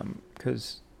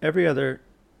 because every other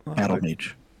Battle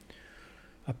mage.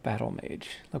 a battle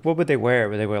mage. Like, what would they wear?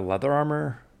 Would they wear leather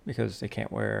armor because they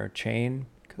can't wear a chain?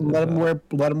 Let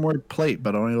them wear plate,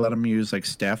 but only let them use like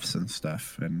staffs and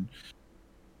stuff, and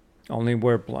only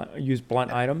use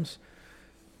blunt items.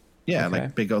 yeah, Okay.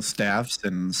 like big old staffs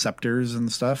and scepters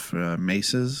and stuff,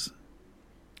 maces.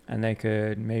 And they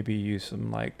could maybe use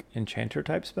some like enchanter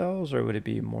type spells, or would it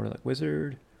be more like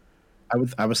wizard?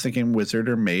 I was thinking wizard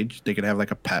or mage. They could have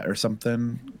like a pet or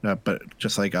something, but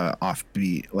just like a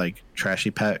offbeat, like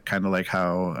trashy pet, kind of like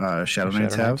how Shadow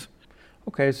Knights have.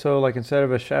 Okay, so like instead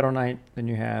of a Shadow Knight, then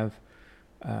you have,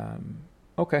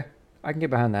 okay, I can get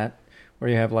behind that,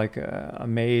 where you have like a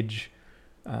mage,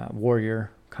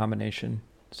 warrior combination,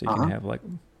 so you can have like,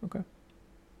 okay.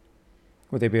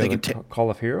 Would they be able to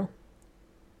call a hero?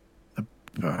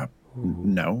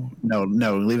 No.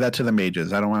 Leave that to the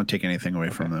mages. I don't want to take anything away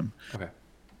from them. Okay.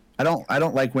 I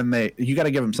don't like when you got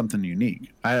to give them something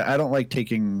unique. I don't like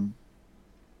taking,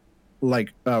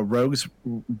 like, rogues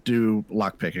do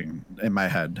lockpicking in my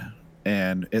head,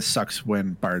 and it sucks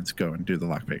when bards go and do the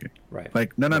lockpicking. Right.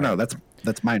 Like, no, that's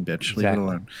mine, bitch. Exactly. Leave it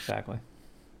alone. Exactly.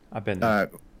 I've been there.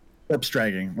 Corpse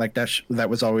dragging, like that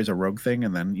was always a rogue thing,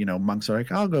 and then monks are like,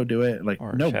 I'll go do it. Like,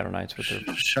 or no, Shadow Knights with their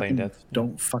plain death.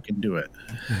 Don't fucking do it.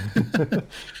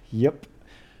 Yep.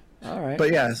 All right.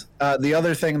 But yes, the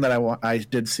other thing that I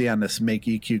did see on this make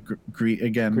EQ greet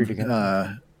again,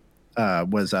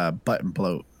 was button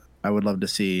bloat. I would love to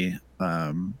see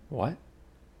what?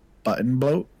 Button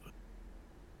bloat.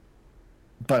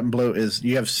 Button bloat is,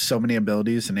 you have so many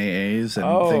abilities and AAs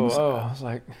and things. Oh,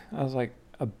 I was like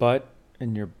a butt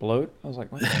in your bloat. I was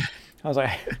like, what? I was like,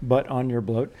 butt on your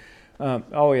bloat.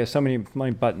 Oh yeah, so many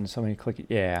buttons, so many clicky.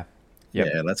 Yeah. Yep.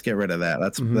 Yeah, let's get rid of that.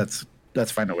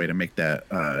 Let's find a way to make that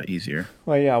easier.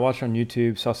 Well, yeah, I watched on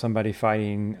YouTube, saw somebody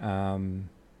fighting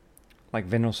like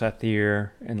Venal Sathir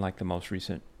in like the most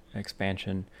recent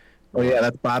expansion. Oh yeah,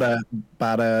 that's Bada.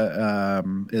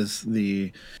 Bada is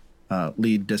the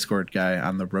lead Discord guy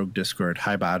on the Rogue Discord.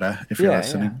 Hi Bada, if you're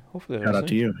listening. Yeah. Hopefully shout out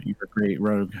to you. You're a great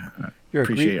Rogue. You're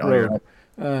appreciate a great Rogue.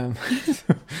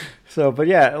 So, but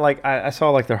yeah, like I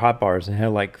saw like their hotbars and had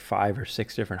like 5 or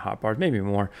 6 different hotbars, maybe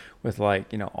more, with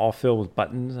like, all filled with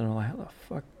buttons. And I'm like, how the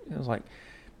fuck? It was like,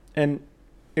 and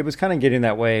it was kind of getting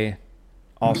that way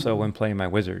also when playing my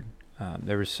wizard.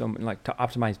 There was so many, like, to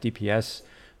optimize DPS.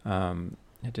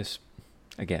 It just,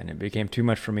 again, it became too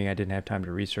much for me. I didn't have time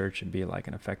to research and be like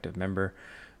an effective member.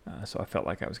 So I felt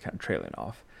like I was kind of trailing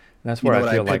off. And that's where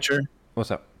I feel like,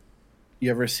 what's up? You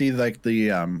ever see like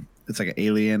the, it's like an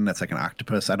alien that's like an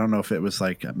octopus. I don't know if it was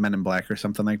like Men in Black or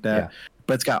something like that,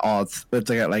 but it's got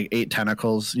like 8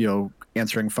 tentacles,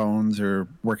 answering phones or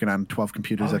working on 12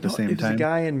 computers at the same time. There's a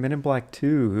guy in Men in Black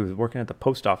 2 who was working at the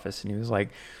post office, and he was like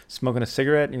smoking a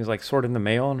cigarette, and he was like sorting the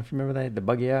mail. And if you remember that, the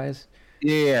buggy eyes.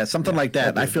 Yeah, something like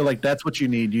that. I feel like that's what you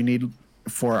need. You need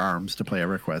 4 arms to play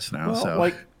EverQuest now.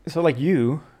 Well, so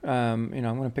you, I'm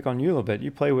going to pick on you a little bit.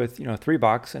 You play with, 3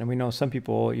 box, and we know some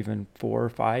people even 4 or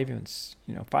 5, even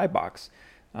 5 box,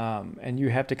 and you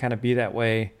have to kind of be that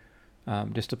way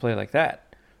just to play like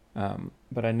that.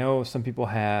 But I know some people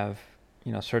have,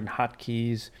 certain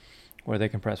hotkeys where they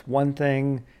can press one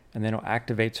thing and then it'll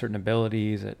activate certain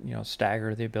abilities that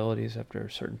stagger the abilities after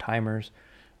certain timers.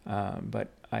 But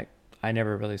I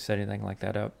never really set anything like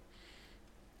that up.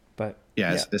 But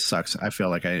yeah. This sucks. I feel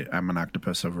like I'm an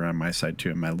octopus over on my side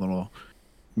too, in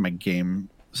my game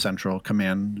central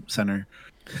command center.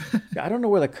 I don't know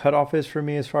where the cutoff is for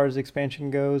me as far as the expansion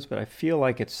goes, but I feel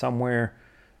like it's somewhere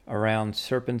around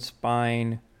Serpent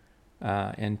Spine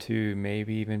into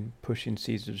maybe even pushing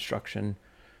Seeds of Destruction.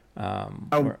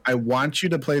 I want you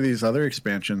to play these other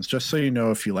expansions just so you know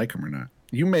if you like them or not.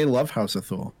 You may love House of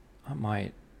Thule. I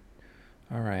might.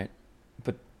 All right.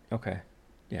 But okay.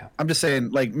 Yeah. I'm just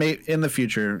saying, like, in the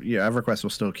future, EverQuest will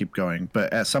still keep going,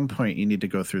 but at some point you need to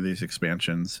go through these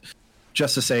expansions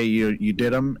just to say you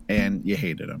did them and you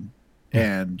hated them,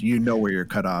 and you know where your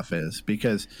cutoff is,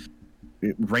 because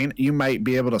you might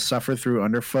be able to suffer through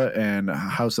Underfoot and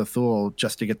House of Thule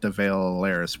just to get the Veil of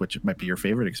Alaris, which might be your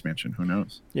favorite expansion. Who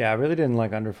knows? Yeah, I really didn't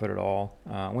like Underfoot at all.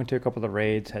 Went to a couple of the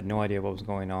raids, had no idea what was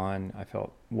going on. I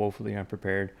felt woefully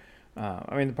unprepared.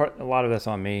 A lot of that's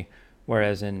on me,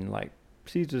 whereas in like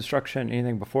Seeds of Destruction,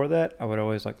 anything before that, I would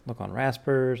always like look on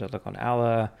Raspers, I'd look on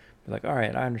Allah, be like, all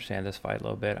right, I understand this fight a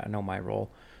little bit, I know my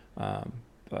role.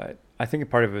 But I think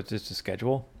part of it was just a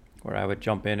schedule where I would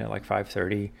jump in at like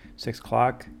 5:30, 6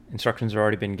 o'clock, instructions had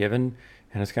already been given,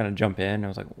 and I just kind of jump in. I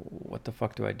was like, what the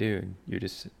fuck do I do? And you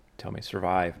just tell me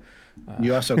survive.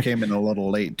 You also came in a little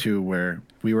late too, where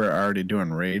we were already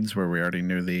doing raids where we already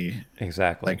knew the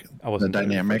Exactly. like I wasn't the doing it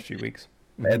the dynamic, first few weeks.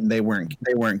 and they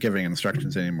weren't giving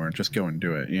instructions anymore. Just go and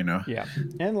do it, you know. Yeah.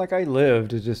 And like I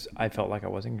lived, it's just I felt like I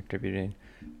wasn't contributing,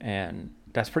 and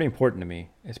that's pretty important to me.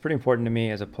 It's pretty important to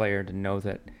me as a player to know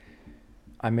that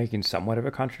I'm making somewhat of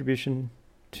a contribution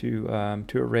to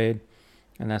a raid,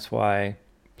 and that's why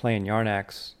playing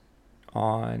Yarnax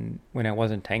on when I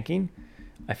wasn't tanking,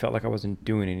 I felt like I wasn't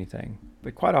doing anything.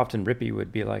 But quite often Rippy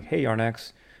would be like, "Hey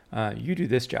Yarnax, you do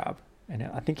this job," and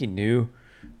I think he knew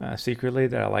secretly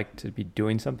that I liked to be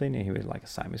doing something, and he would like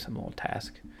assign me some little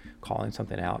task, calling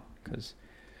something out.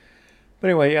 But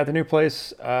anyway, yeah, the new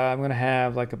place, I'm going to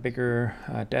have like a bigger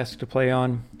desk to play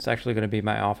on. It's actually going to be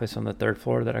my office on the third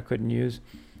floor that I couldn't use.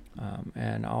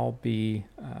 And I'll be,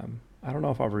 I don't know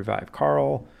if I'll revive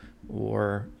Carl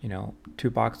or,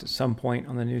 2box at some point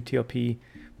on the new TLP,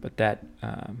 but that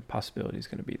possibility is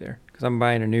going to be there. Because I'm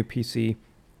buying a new PC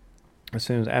as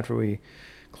soon as after we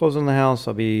close on the house.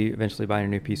 I'll be eventually buying a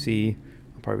new PC.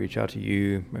 I'll probably reach out to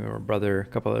you, maybe my brother, a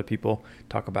couple other people,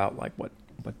 talk about like what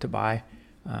to buy.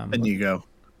 Inigo.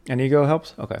 Inigo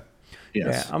helps? Okay.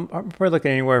 Yes. Yeah, I'm probably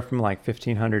looking anywhere from like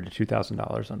 $1,500 to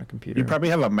 $2,000 on a computer. You probably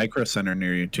have a Micro Center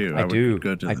near you too. I do.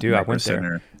 Go to I the do. Micro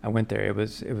Center. I went there. It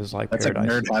was like That's paradise.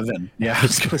 like nerd heaven. Yeah,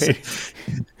 It's great.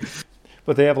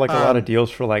 But they have like a lot of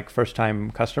deals for like first time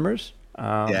customers.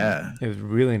 Yeah. It was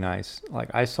really nice.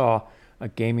 Like I saw a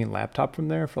gaming laptop from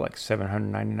there for like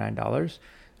 $799.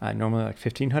 Normally like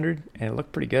 $1,500, and it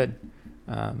looked pretty good.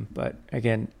 But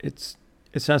again, it's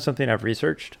not something I've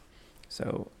researched.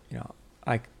 So,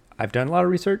 I've done a lot of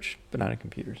research, but not in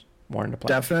computers. More into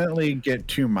playing. Definitely get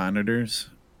 2 monitors.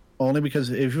 Only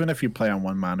because even if you play on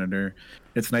one monitor,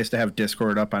 it's nice to have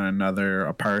Discord up on another,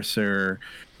 a parser,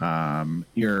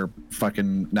 your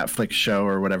fucking Netflix show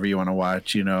or whatever you want to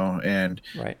watch, and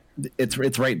right.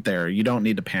 It's right there. You don't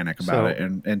need to panic about it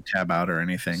and tab out or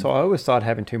anything. So I always thought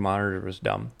having 2 monitors was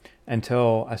dumb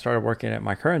until I started working at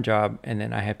my current job, and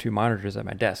then I have 2 monitors at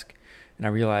my desk, and I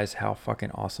realized how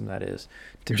fucking awesome that is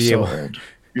to be able. Old.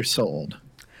 You're so old.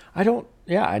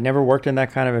 I never worked in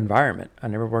that kind of environment. I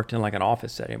never worked in like an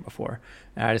office setting before.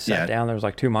 And I just sat down, there was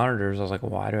like 2 monitors. I was like,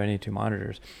 why do I need 2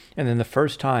 monitors? And then the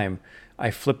first time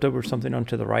I flipped over something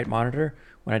onto the right monitor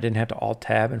when I didn't have to alt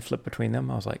tab and flip between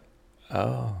them, I was like,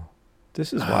 oh,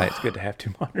 this is why it's good to have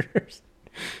 2 monitors.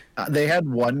 They had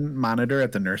 1 monitor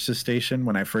at the nurse's station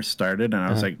when I first started, and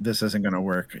I was like, this isn't going to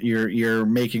work. You're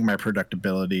making my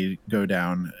productivity go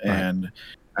down. Right. And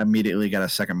I immediately got a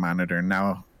second monitor. And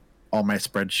now all my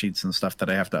spreadsheets and stuff that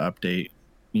I have to update,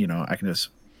 I can just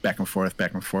back and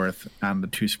forth on the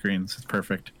 2 screens. It's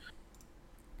perfect.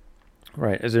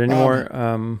 Right. Is there any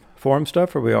more forum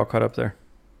stuff, or are we all caught up there?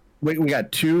 We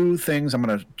got 2 things. I'm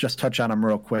going to just touch on them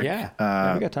real quick. Yeah,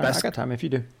 we got time. I got time if you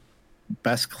do.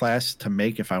 Best class to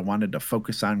make if I wanted to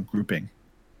focus on grouping.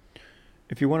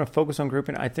 If you want to focus on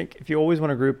grouping, I think if you always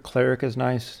want to group, cleric is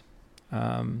nice.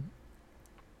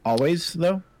 Always,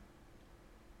 though?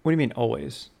 What do you mean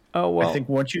always? Oh, well. I think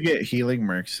once you get healing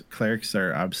mercs, clerics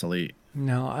are obsolete.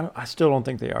 No, I still don't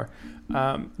think they are.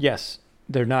 Yes,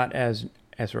 they're not as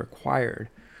required,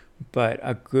 but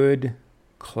a good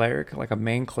cleric, like a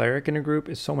main cleric in a group,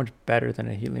 is so much better than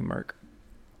a healing merc.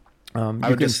 Go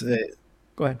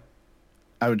ahead.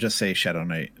 I would just say Shadow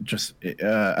Knight, just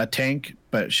a tank,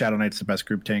 but Shadow Knight's the best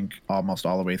group tank almost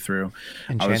all the way through.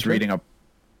 Enchantress? I was reading up,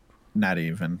 not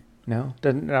even. No,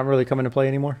 doesn't not really come into play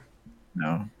anymore.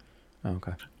 No. Oh,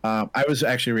 okay. I was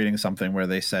actually reading something where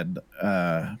they said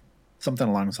something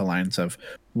along the lines of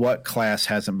what class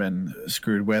hasn't been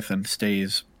screwed with and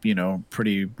stays,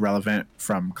 pretty relevant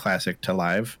from classic to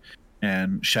live.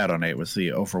 And Shadow Knight was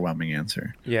the overwhelming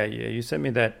answer. Yeah. You sent me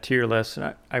that tier list,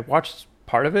 and I watched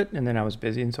part of it, and then I was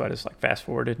busy, and so I just like fast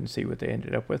forwarded and see what they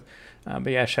ended up with.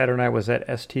 But yeah, Shadow Knight was at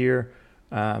S tier.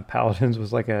 Paladins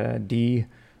was like a D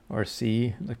or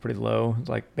C, like pretty low. It's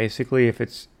like basically if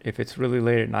it's really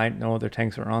late at night, no other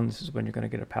tanks are on, this is when you're going to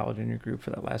get a Paladin in your group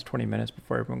for that last 20 minutes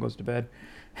before everyone goes to bed.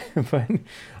 But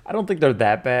I don't think they're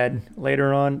that bad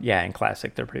later on. Yeah, in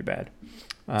Classic they're pretty bad.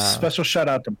 Special shout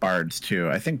out to Bards too.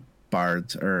 I think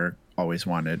Bards are always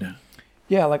wanted.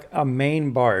 Yeah, like a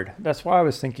main Bard. That's why I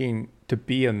was thinking to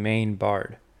be a main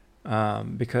Bard,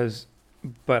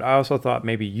 but I also thought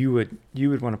maybe you would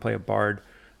want to play a Bard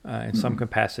in some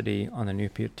capacity on the new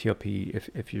TLP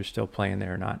if you're still playing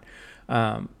there or not.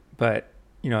 But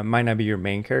it might not be your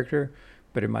main character,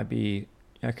 but it might be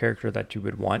a character that you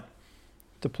would want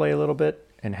to play a little bit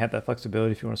and have that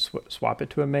flexibility if you want to swap it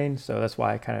to a main. So that's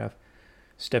why I kind of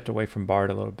stepped away from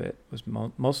Bard a little bit. Was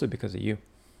mostly because of you.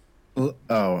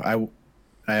 Oh,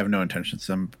 I have no intentions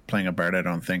of playing a bard. I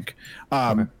don't think.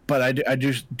 Okay. But I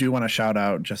just do want to shout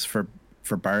out just for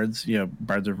bards. You know,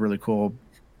 bards are really cool.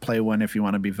 Play one if you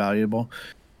want to be valuable.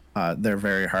 They're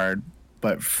very hard,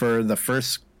 but for the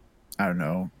first, I don't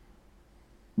know,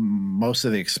 most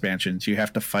of the expansions, you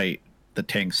have to fight the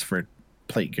tanks for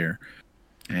plate gear,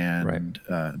 and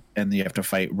you have to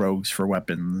fight rogues for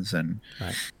weapons, and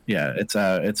yeah,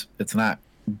 it's not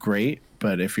great,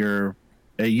 but if you're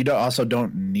you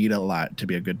don't need a lot to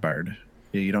be a good bard.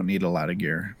 You don't need a lot of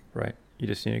gear. Right. You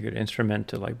just need a good instrument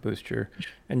to like boost your,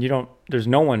 and you don't. There's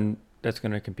no one that's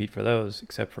going to compete for those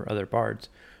except for other bards.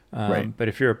 Right. But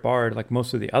if you're a bard, like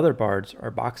most of the other bards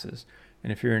are boxes,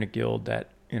 and if you're in a guild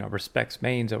that respects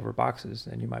mains over boxes,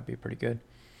 then you might be pretty good.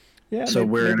 Yeah. So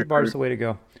maybe bard's the way to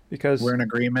go because we're in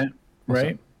agreement,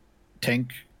 right?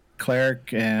 Tank,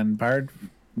 cleric, and bard,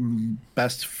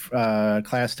 best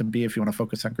class to be if you want to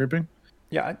focus on grouping.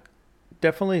 Yeah,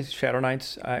 definitely Shadow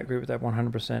Knights. I agree with that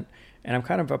 100%. And I'm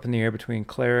kind of up in the air between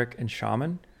cleric and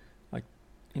shaman, like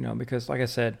because like I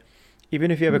said,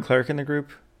 even if you have a cleric in the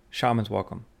group, shaman's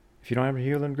welcome. If you don't have a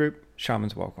healer in the group,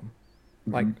 shaman's welcome.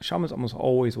 Like shaman's almost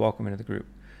always welcome into the group.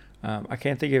 I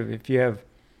can't think of if you have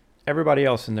everybody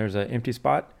else and there's an empty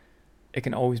spot, it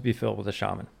can always be filled with a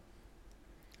shaman.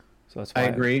 So that's why I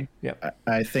agree. Yep.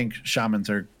 I think shamans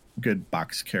are good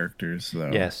box characters,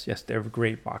 though. Yes, they're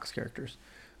great box characters.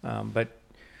 But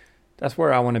that's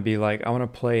where I want to be. Like, I want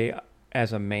to play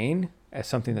as a main, as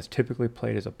something that's typically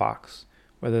played as a box.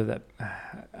 Whether that,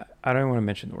 I don't even want to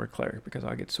mention the word cleric because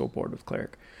I get so bored with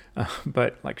cleric.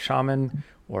 But like shaman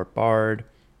or bard,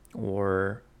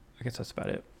 or I guess that's about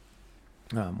it.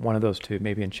 One of those two,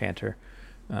 maybe enchanter,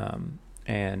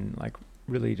 and like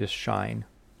really just shine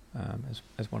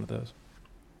as one of those.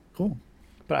 Cool.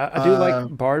 But I do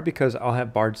like bard because I'll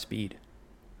have bard speed.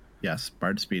 Yes,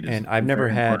 bard speed is. And I've never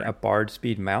had a bard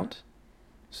speed mount,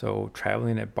 so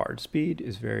traveling at bard speed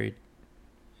is very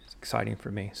exciting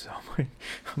for me. So I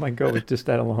might go with just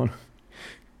that alone.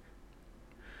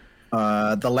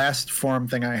 The last form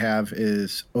thing I have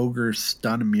is Ogre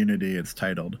Stun Immunity, it's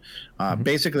titled.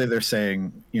 Basically, they're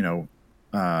saying,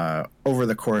 over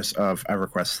the course of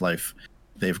EverQuest's life,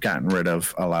 they've gotten rid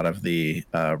of a lot of the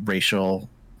racial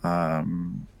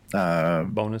bonuses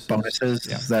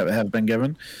that have been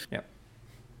given. Yep.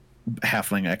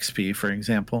 Halfling XP, for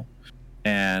example.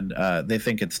 And they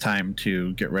think it's time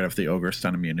to get rid of the Ogre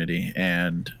Stun Immunity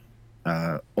and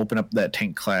open up that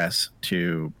tank class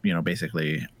to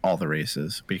basically all the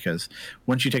races, because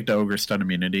once you take the Ogre Stun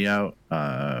Immunity out,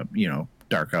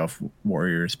 Dark Elf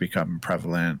warriors become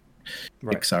prevalent,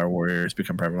 Ixar warriors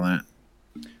become prevalent.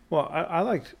 Well, I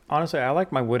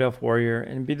like my Wood Elf warrior,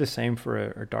 and it'd be the same for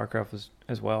a Dark Elf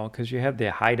as well, because you have the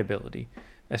hide ability.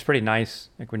 That's pretty nice.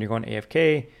 Like when you're going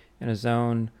AFK in a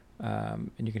zone,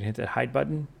 and you can hit that hide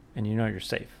button, and you're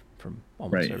safe from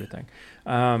almost everything.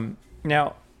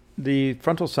 Now, the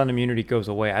Frontal Sun immunity goes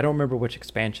away. I don't remember which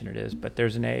expansion it is, but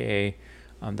there's an AA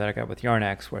that I got with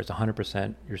Yarnax where it's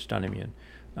 100% you're stun immune.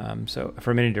 So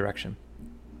from any direction.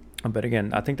 But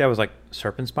again, I think that was like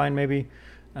Serpent Spine maybe.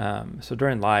 So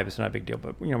during live, it's not a big deal.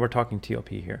 But we're talking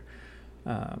TLP here.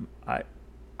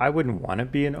 I wouldn't want to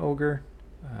be an ogre.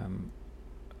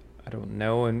 I don't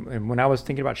know. And when I was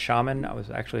thinking about shaman, I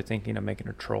was actually thinking of making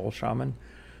a troll shaman.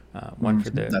 One for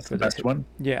that's the best one.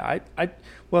 Yeah,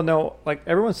 well, no, like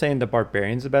everyone's saying the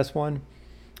barbarian's the best one.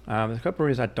 There's a couple of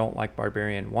reasons I don't like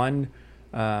barbarian. One,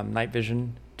 night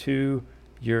vision. Two,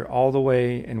 you're all the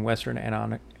way in Western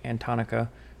Antonica,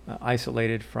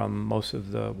 isolated from most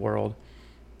of the world.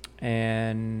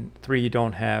 And three, you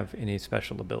don't have any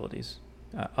special abilities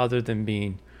other than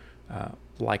being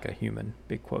like a human,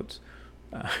 big quotes,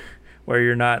 where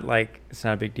you're not like, it's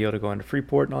not a big deal to go into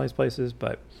Freeport and all these places,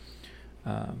 but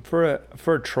for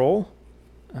a troll,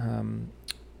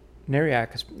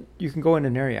 Neriak, you can go into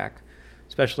Neriak.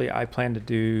 Especially, I plan to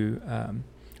do.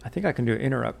 I think I can do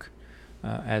Interuk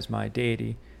as my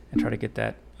deity and try to get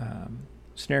that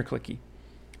snare clicky.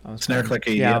 Snare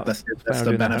clicky, yeah, that's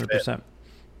the benefit. 100%.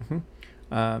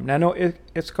 Now, I know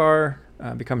Iskar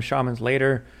becomes shamans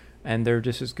later, and they're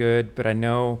just as good. But I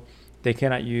know they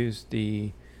cannot use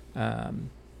the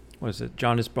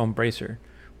Jaundice Bone Bracer,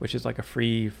 which is like a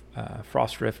free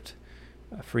Frost Rift,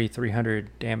 free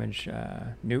 300 damage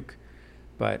nuke.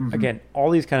 But again, all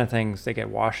these kind of things, they get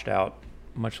washed out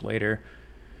much later.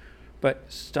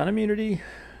 But stun immunity,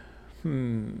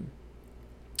 I'm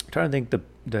trying to think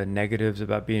the negatives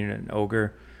about being an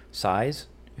ogre. Size.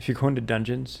 If you go into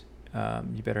dungeons,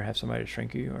 you better have somebody to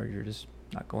shrink you, or you're just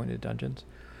not going to dungeons.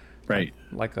 Right.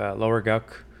 Like a upper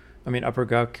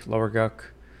guck, lower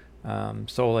guck,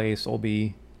 soul A, soul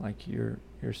B. Like you're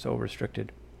so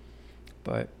restricted.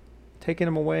 But taking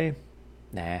them away,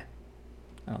 nah. I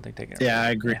don't think taking it Yeah, away.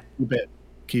 I agree. Nah,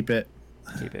 Keep it.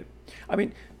 keep it. I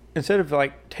mean, instead of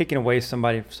like taking away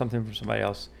something from somebody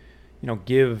else,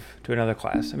 give to another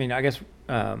class. I mean, I guess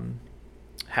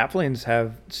halflings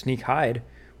have sneak hide,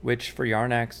 which for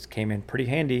Yarnax came in pretty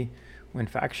handy when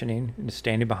factioning and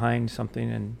standing behind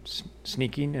something and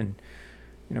sneaking. And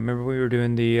remember we were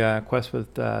doing the quest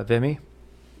with Vimy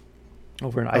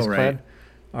over in Iceclad,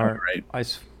 Right.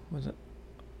 Ice was it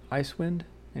Icewind?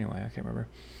 Anyway, I can't remember.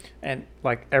 And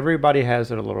like everybody has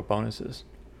their little bonuses.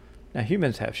 Now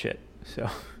humans have shit, so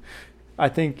I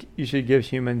think you should give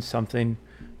humans something.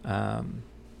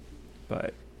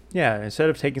 But yeah, instead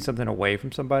of taking something away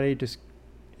from somebody, just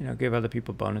give other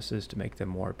people bonuses to make them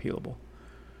more appealable.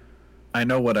 I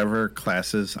know whatever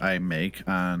classes I make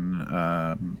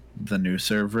on the new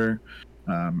server,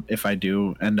 if I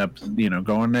do end up,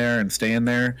 going there and staying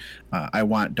there, I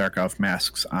want Dark Elf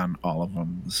masks on all of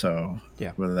them. So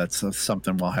Yeah, whether that's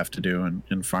something we'll have to do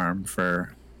in farm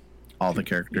for all the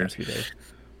characters. Yeah, a few days.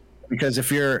 Because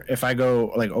if I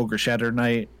go like Ogre Shadow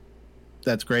Knight,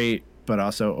 that's great. But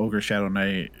also Ogre Shadow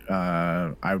Knight,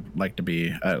 I would like to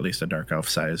be at least a Dark Elf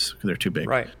size because they're too big.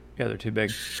 Right. Yeah, they're too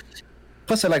big.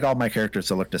 Plus, I like all my characters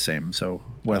to look the same. So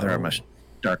whether I'm a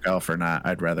Dark Elf or not,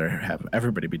 I'd rather have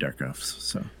everybody be Dark Elves.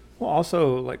 So. Well,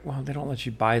 also, they don't let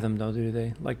you buy them, though, do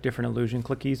they? Like different illusion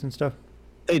clickies and stuff?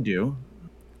 They do.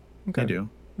 Okay. They do.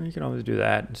 Well, you can always do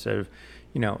that instead of,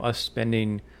 us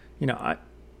spending,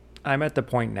 I'm at the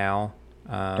point now.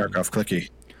 Dark Elf clicky.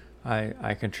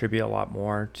 I contribute a lot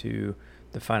more to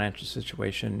the financial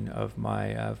situation of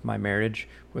my marriage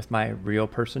with my real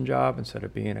person job instead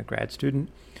of being a grad student.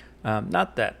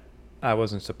 Not that I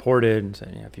wasn't supported and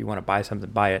saying, if you want to buy something,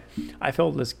 buy it. I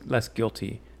feel less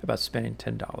guilty about spending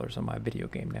 $10 on my video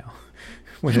game now.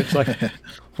 when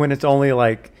it's only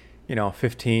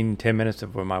 10 minutes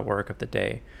of my work of the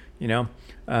day,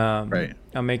 Right.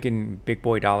 I'm making big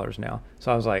boy dollars now.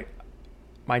 So I was like,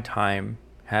 my time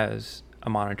has a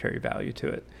monetary value to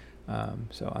it.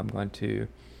 So I'm going to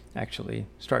actually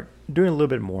start doing a little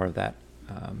bit more of that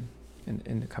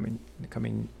in the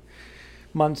coming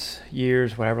months,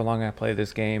 years, whatever long I play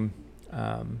this game.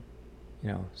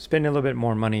 Spending a little bit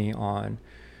more money on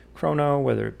Chrono,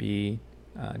 whether it be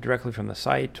directly from the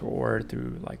site or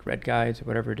through like Red Guides or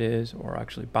whatever it is, or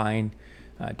actually buying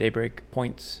Daybreak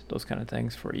points, those kind of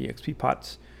things for EXP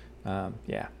pots. I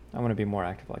want to be more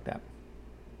active like that.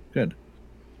 Good.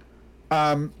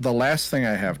 The last thing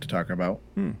I have to talk about,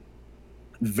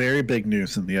 very big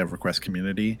news in the EverQuest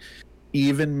community,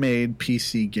 even made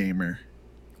PC Gamer.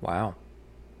 Wow.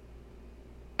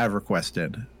 EverQuest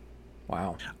did.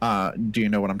 Wow. Do you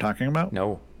know what I'm talking about?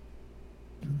 No.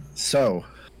 So,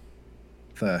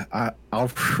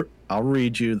 I'll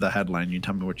read you the headline. You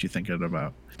tell me what you think it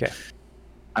about. Okay.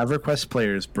 EverQuest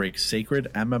players break sacred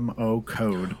MMO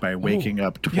code by waking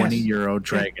up 20-euro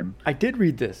dragon. I did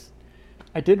read this.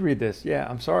 Yeah,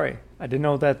 I'm sorry. I didn't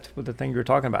know that's what the thing you were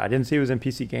talking about. I didn't see it was in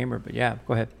PC Gamer, but yeah,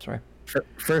 go ahead. Sorry.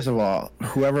 First of all,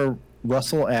 whoever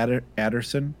Russell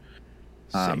Adderson,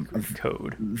 sacred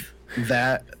code.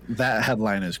 That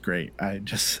headline is great.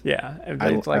 It's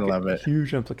I love it.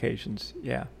 Huge implications.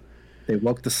 Yeah. They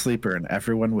woke the sleeper, and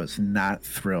everyone was not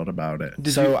thrilled about it.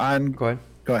 Go ahead.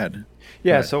 Go ahead.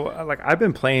 Yeah. So I've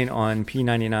been playing on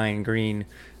P99 green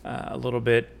a little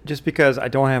bit just because I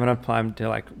don't have enough time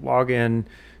to log in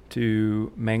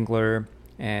to Mangler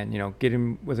and get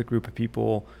in with a group of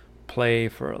people, play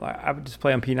for I would just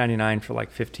play on P99 for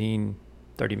 15-30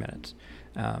 minutes,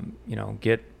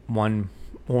 get one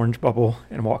orange bubble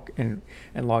and walk and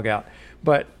log out.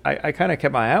 But I kind of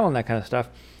kept my eye on that kind of stuff,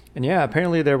 and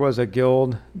apparently there was a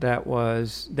guild that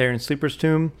was there in Sleeper's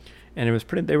Tomb, and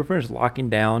they were pretty much locking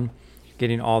down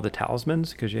getting all the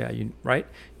talismans, because you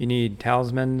need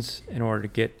talismans in order to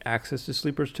get access to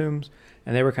Sleeper's Tombs,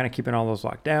 and they were kind of keeping all those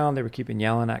locked down. They were keeping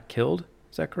Yelenak killed.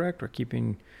 Is that correct? Or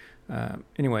keeping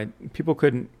anyway, people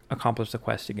couldn't accomplish the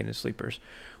quest to get into Sleepers.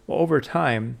 Well, over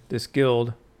time, this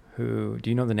guild, do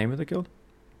you know the name of the guild?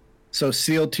 So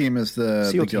SEAL Team is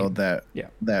the guild that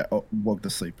woke the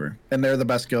sleeper, and they're the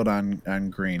best guild on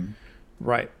green.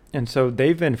 Right, and so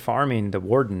they've been farming the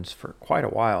wardens for quite a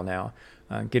while now.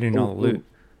 Getting all the loot,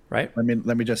 right?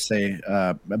 Let me just say,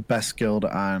 best guild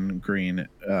on green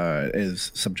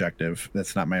is subjective.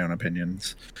 That's not my own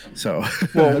opinions. So,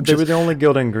 they were the only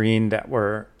guild in green that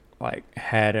were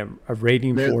had a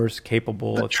raiding force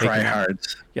capable of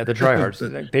tryhards. Yeah, the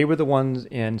tryhards. They were the ones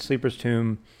in Sleeper's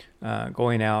Tomb,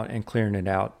 going out and clearing it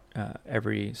out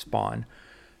every spawn.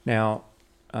 Now,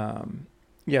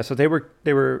 so they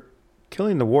were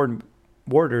killing the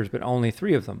warders, but only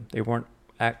 3 of them. They weren't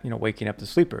waking up the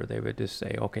sleeper. They would just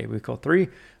say, okay, we killed 3,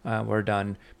 we're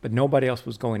done. But nobody else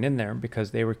was going in there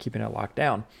because they were keeping it locked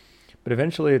down. But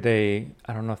eventually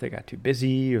I don't know if they got too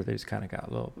busy or they just kind of got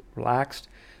a little relaxed,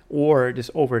 or just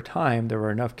over time, there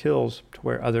were enough kills to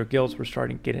where other guilds were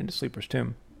starting to get into Sleeper's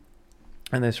Tomb.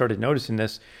 And they started noticing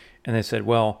this, and they said,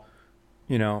 well,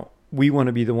 we want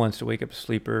to be the ones to wake up a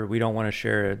Sleeper. We don't want to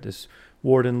share this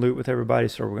warden loot with everybody,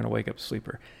 so we're going to wake up a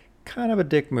Sleeper. Kind of a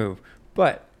dick move,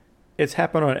 but it's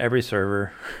happened on every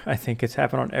server. I think it's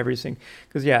happened on every single,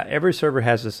 because every server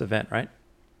has this event, right?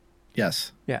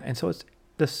 Yes. Yeah, and so it's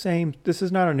the same. This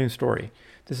is not a new story.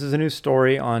 This is a new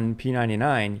story on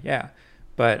P99,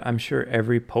 but I'm sure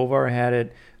every Povar had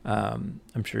it.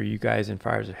 I'm sure you guys in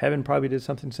Fires of Heaven probably did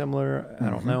something similar. I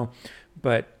don't know,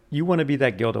 but you want to be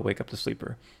that guild to wake up the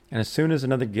Sleeper. And as soon as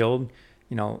another guild,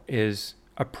 is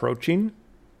approaching,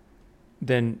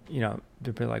 then,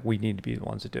 they'll be like, we need to be the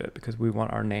ones to do it because we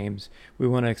want our names. We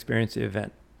want to experience the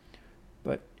event.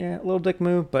 But a little dick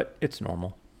move, but it's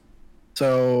normal.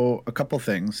 So a couple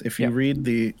things. If you read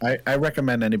I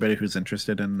recommend anybody who's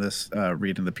interested in this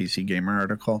reading the PC Gamer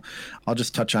article. I'll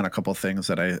just touch on a couple things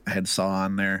that I had saw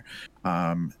on there.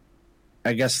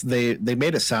 I guess they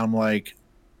made it sound like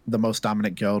the most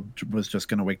dominant guild was just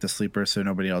going to wake the Sleeper so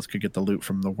nobody else could get the loot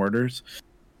from the warders.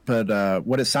 But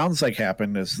what it sounds like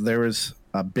happened is there was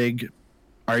a big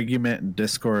argument in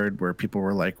Discord where people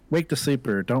were like, wake the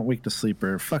Sleeper, don't wake the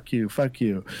Sleeper, fuck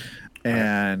you.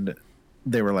 And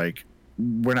they were like,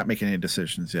 we're not making any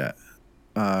decisions yet.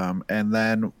 And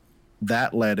then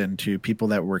that led into people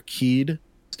that were keyed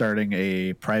starting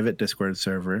a private Discord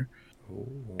server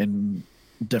and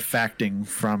defecting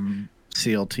from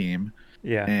SEAL team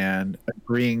and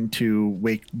agreeing to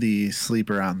wake the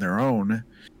Sleeper on their own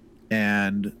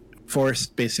and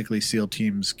forced basically SEAL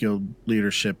team's guild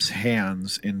leadership's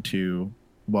hands into,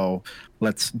 well,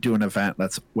 let's do an event.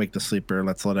 Let's wake the Sleeper.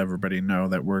 Let's let everybody know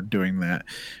that we're doing that.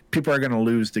 People are going to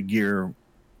lose the gear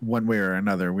one way or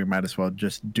another. We might as well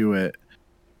just do it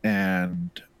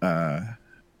and, on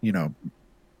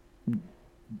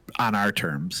our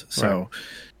terms. So,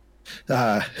 in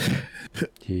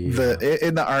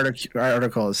the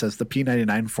article, it says the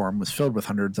P99 forum was filled with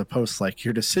hundreds of posts like,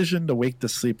 your decision to wake the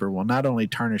Sleeper will not only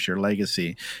tarnish your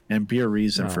legacy and be a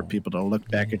reason for people to look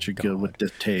back at your guild with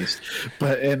distaste,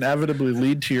 but inevitably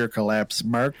lead to your collapse.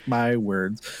 Mark my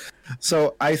words.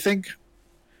 So I think,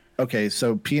 okay,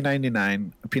 so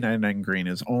P99 green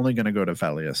is only going to go to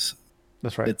Velius.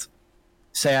 That's right. It's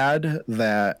sad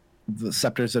that the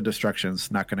Scepters of Destruction is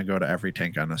not going to go to every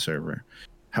tank on the server.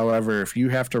 However, if you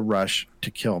have to rush to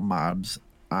kill mobs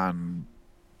on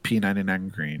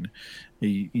P99 green,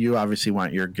 you obviously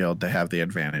want your guild to have the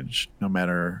advantage no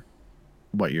matter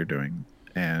what you're doing.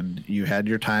 And you had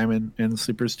your time in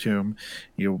Sleeper's Tomb.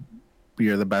 You're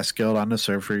the best guild on the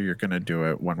server. You're going to do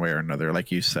it one way or another. Like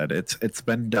you said, it's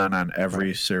been done on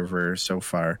every server so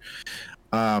far.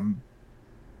 But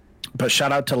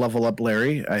shout out to Level Up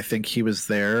Larry. I think he was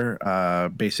there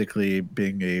basically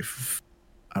being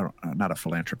not a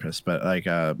philanthropist, but like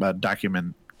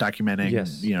documenting.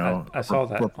 Yes, I saw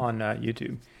that on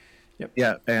YouTube. Yep.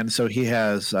 Yeah, and so he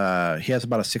has about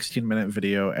a 16-minute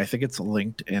video. I think it's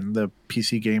linked in the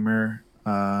PC Gamer.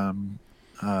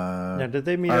 Now, did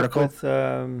they meet article. up with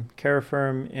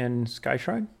Carafirm in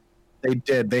Skyshrine? They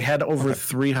did. They had over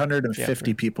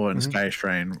 350 people in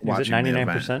Skyshrine watching the event.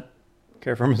 99%?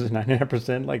 Carafirm was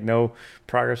 99%. Like no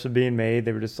progress was being made.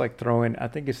 They were just like throwing. I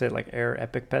think you said like air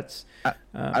epic pets.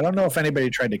 I don't know if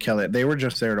anybody tried to kill it. They were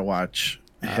just there to watch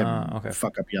him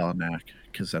fuck up Yellowknack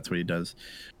because that's what he does.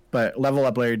 But Level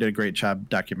Up Larry did a great job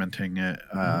documenting it.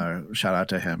 Shout out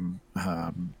to him.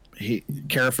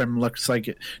 Carafirm looks like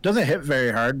it doesn't hit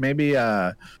very hard. Maybe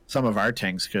some of our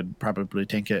tanks could probably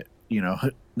tank it,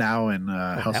 now in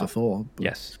House of Thule.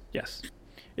 Yes.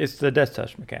 It's the Death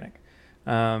Touch mechanic.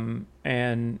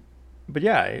 But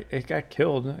yeah, it got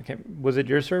killed. Was it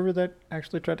your server that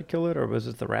actually tried to kill it, or was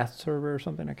it the Wrath server or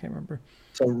something? I can't remember.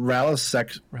 So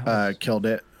Rallis killed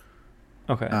it.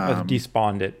 Okay,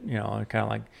 despawned it. Kind of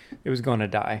like it was going to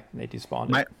die. And they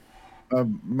despawned it.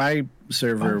 My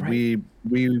server, we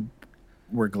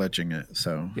were glitching it.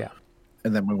 So yeah,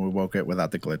 and then when we woke it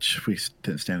without the glitch, we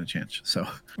didn't stand a chance. So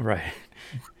right,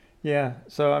 yeah.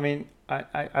 So I mean,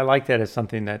 I like that as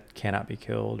something that cannot be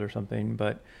killed or something.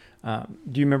 But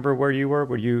do you remember where you were?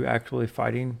 Were you actually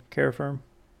fighting Carafirm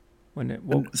when it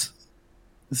woke?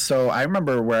 So I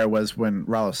remember where I was when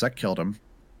Rallis killed him.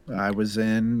 I was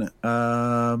in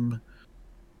SSRA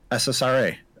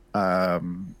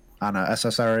on a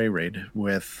SSRA raid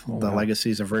with the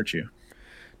Legacies of Virtue.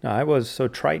 No, I was. So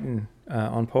Triton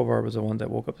on Povar was the one that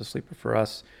woke up the Sleeper for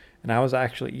us. and I was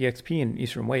actually EXP in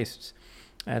Eastern Wastes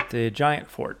at the Giant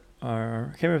Fort.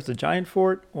 Or I can't remember if it's the Giant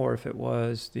Fort or if it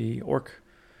was the Orc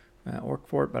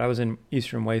Fort, but I was in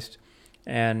Eastern Waste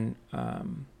and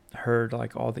heard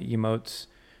like all the emotes.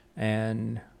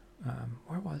 And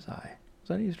where was I? Was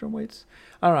that Eastern Waste?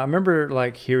 I don't know. I remember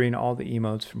like hearing all the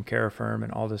emotes from Carafirm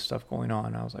and all this stuff going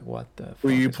on. I was like, what the fuck?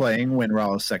 Were you playing when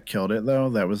Ralosek killed it, though?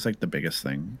 That was like the biggest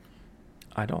thing.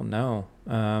 I don't know.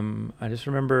 I just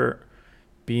remember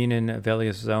being in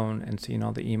Avelius Zone and seeing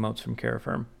all the emotes from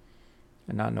Carafirm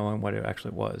and not knowing what it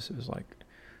actually was. It was like,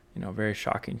 very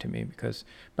shocking to me because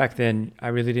back then I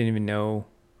really didn't even know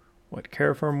what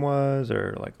Carafirm was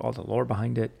or like all the lore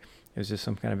behind it. It was just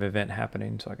some kind of event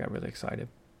happening, so I got really excited.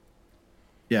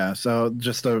 Yeah, so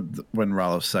just when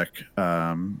Ralosek,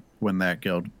 when that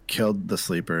guild killed the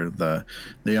Sleeper,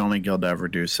 the only guild to ever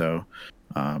do so,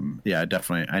 yeah,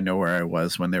 definitely. I know where I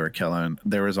was when they were killing.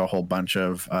 There was a whole bunch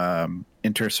of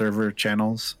inter-server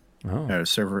channels,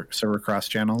 server cross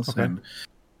channels, okay.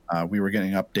 And we were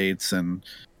getting updates. And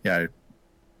yeah,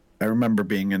 I remember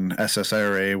being in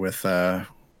SSRA with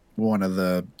one of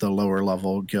the lower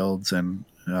level guilds and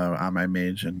on my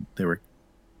mage, and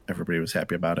everybody was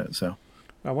happy about it. So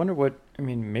I wonder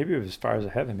maybe it was Fires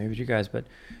of Heaven, maybe it was you guys, but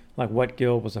like what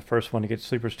guild was the first one to get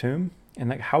Sleeper's Tomb? And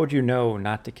like, how would you know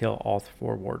not to kill all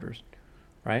 4 warders,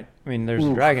 right? I mean, there's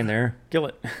a dragon there, kill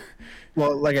it.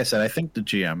 Well, like I said, I think the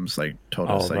GMs like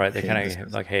told us like, right, they kind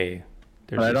of like, hey.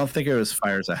 But I don't think it was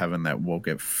Fires of Heaven that woke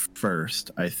it first.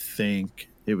 I think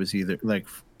it was either like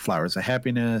Flowers of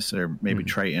Happiness or maybe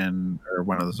Triton or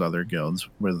one of those other guilds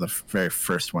were the very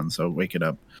first ones. So wake it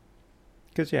up.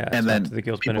 Because and it's then to the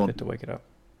guild's benefit to wake it up.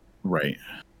 Right.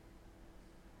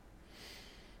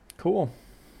 Cool.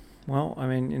 Well, I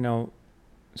mean,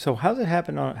 so how's it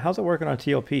working on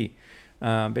TLP?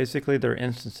 Basically, there are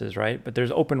instances, right? But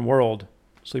there's open world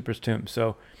Sleeper's Tomb.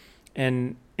 So,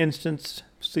 in instance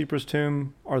Sleeper's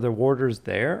Tomb, are the warders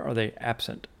there? Or are they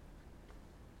absent?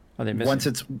 Are they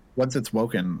missing? Once it's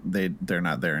woken, they're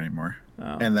not there anymore.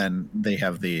 Oh. And then they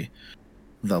have the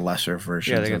lesser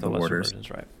versions of the warders. Versions,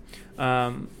 right.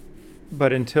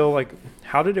 But until like,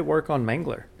 how did it work on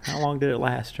Mangler? How long did it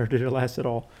last, or did it last at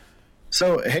all?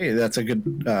 So, hey, that's a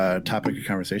good topic of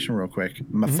conversation real quick.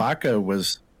 Mafaka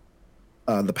was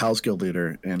the Pals Guild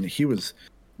leader, and he was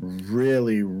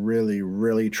really, really,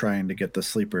 really trying to get the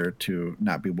Sleeper to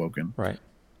not be woken. Right.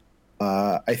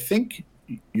 I think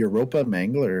Europa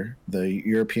Mangler, the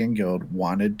European guild,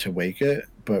 wanted to wake it,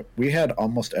 but we had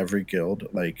almost every guild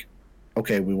like,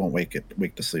 okay, we won't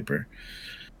wake the Sleeper.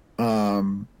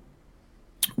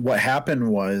 What happened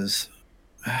was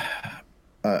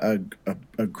a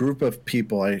group of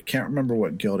people, I can't remember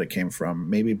what guild it came from,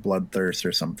 maybe Bloodthirst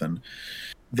or something.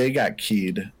 They got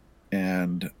keyed,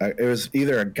 and it was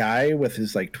either a guy with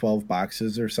his like 12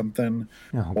 boxes or something,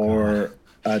 or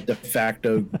a de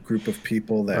facto group of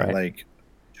people that like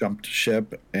jumped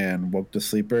ship and woke the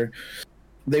Sleeper.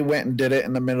 They went and did it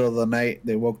in the middle of the night.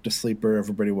 They woke the Sleeper.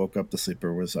 Everybody woke up. The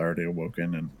Sleeper was already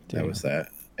awoken, and that was that.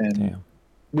 And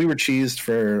we were cheesed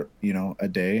for a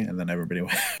day, and then everybody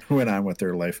went on with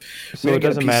their life. So it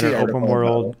doesn't matter open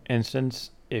world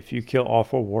instance. If you kill all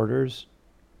 4 warders,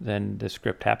 then the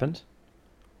script happens.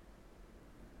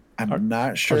 I'm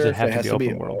not sure if it has to be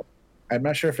open world. I'm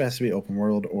not sure if it has to be open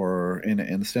world or in an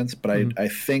instance, but I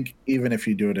think even if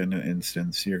you do it in an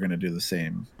instance, you're going to do the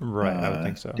same. Right, I would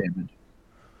think so. Damage.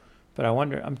 But I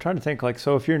wonder. I'm trying to think. Like,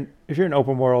 so if you're in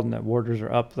open world and the warders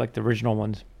are up, like the original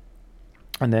ones,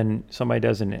 and then somebody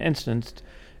does an instance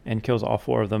and kills all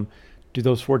 4 of them, do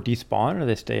those 4 despawn, or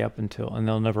they stay up and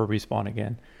they'll never respawn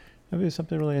again? That'd be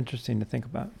something really interesting to think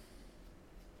about.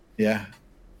 Yeah,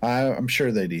 I'm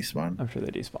sure they despawn.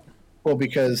 Well,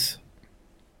 because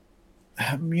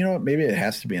maybe it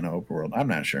has to be in an open world. I'm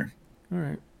not sure. All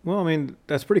right. Well, I mean,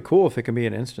 that's pretty cool if it can be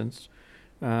an instance.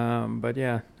 But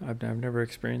yeah, I've never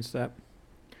experienced that.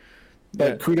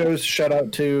 But kudos, shout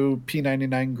out to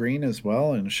P99 Green as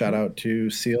well, and shout out to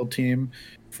SEAL Team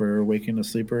for waking the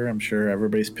Sleeper. I'm sure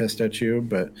everybody's pissed at you,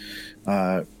 but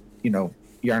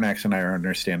Yarnax and I are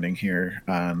understanding here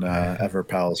on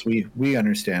EverPals. We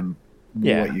understand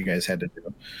what you guys had to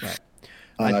do.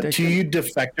 Right. To you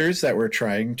defectors that were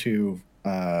trying to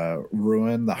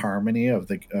ruin the harmony of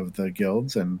the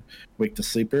guilds and wake the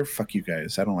Sleeper, fuck you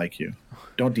guys. I don't like you.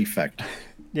 Don't defect.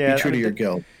 Be true to your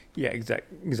guild. Yeah,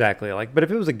 exactly. Like, but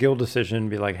if it was a guild decision,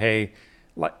 be like, hey,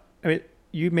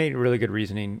 you made really good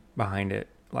reasoning behind it.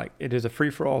 Like, it is a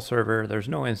free-for-all server. There's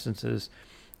no instances.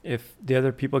 If the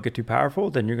other people get too powerful,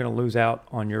 then you're going to lose out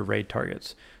on your raid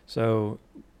targets. So,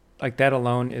 like, that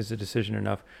alone is a decision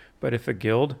enough. But if a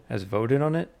guild has voted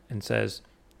on it and says,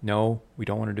 no, we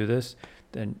don't want to do this,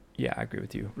 then yeah, I agree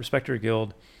with you. Respect your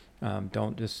guild.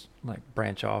 Don't just like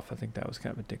branch off. I think that was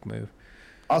kind of a dick move.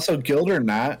 Also, guild or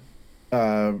not,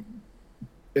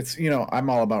 it's, I'm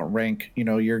all about rank.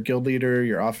 Your guild leader,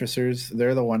 your officers,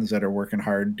 they're the ones that are working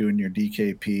hard doing your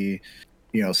DKP,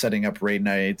 setting up raid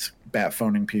nights, bat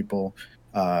phoning people.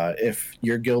 If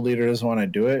your guild leader doesn't want to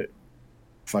do it,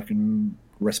 fucking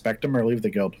respect them or leave the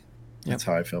guild. That's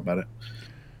how I feel about it.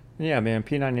 Yeah, man.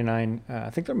 P99. I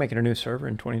think they're making a new server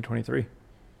in 2023.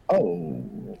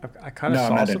 Oh, I kind of saw.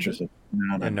 I'm not interested.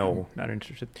 No, not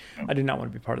interested. No. I did not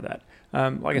want to be part of that.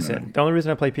 Like I said, the only reason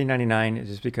I play P99 is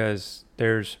just because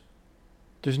there's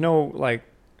no like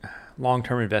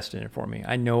long-term investment in it for me.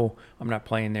 I know I'm not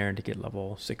playing there to get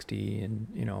level 60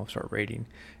 and start raiding.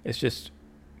 It's just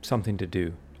something to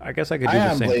do. I guess I could do the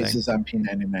same thing. Iron Blaze is on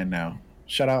P99 now.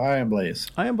 Shout out Iron Blaze.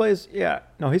 Iron Blaze, yeah.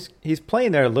 No, he's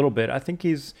playing there a little bit. I think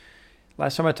he's.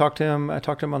 Last time I talked to him on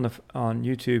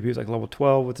YouTube. He was like level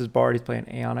 12 with his bard. He's playing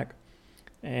Aeonic,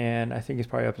 and I think he's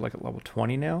probably up to like at level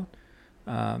 20 now.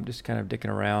 Just kind of dicking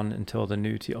around until the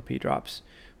new TLP drops.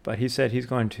 But he said he's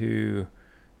going to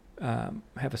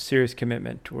have a serious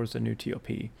commitment towards the new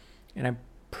TLP, and I'm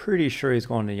pretty sure he's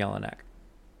going to Jelinek.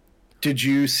 Did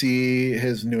you see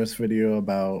his newest video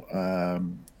about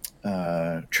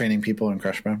training people in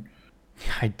Crushbound?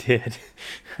 I did.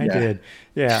 I did.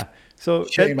 Yeah. So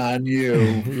shame on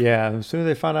you. Yeah. As soon as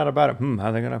they find out about it, how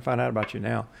are they going to find out about you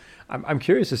now? I'm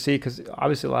curious to see, because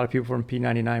obviously a lot of people from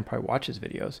P99 probably watch his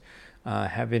videos.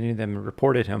 Have any of them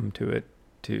reported him to it?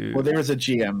 Well, there's a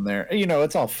GM there.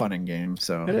 It's all fun and games.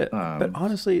 So, but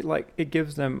honestly, like it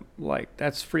gives them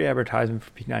that's free advertisement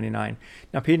for P99.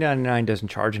 Now P99 doesn't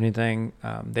charge anything.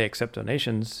 They accept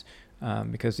donations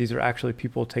because these are actually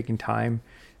people taking time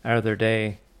out of their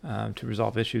day to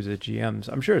resolve issues at GMs.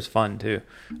 I'm sure it's fun too.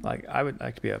 Like I would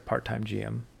like to be a part-time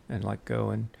GM and like go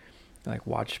and like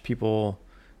watch people,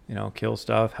 kill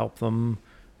stuff, help them,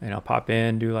 pop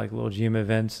in, do like little GM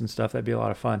events and stuff. That'd be a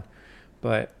lot of fun.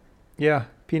 But yeah,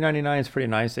 P99 is pretty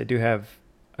nice. They do have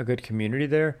a good community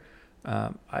there.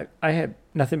 I had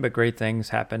nothing but great things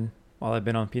happen while I've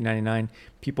been on P99.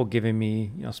 People giving me,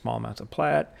 small amounts of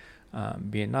plat,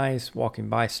 being nice, walking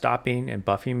by, stopping and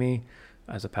buffing me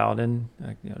as a paladin,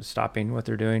 stopping what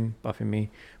they're doing, buffing me,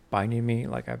 binding me.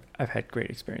 Like I've had great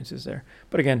experiences there.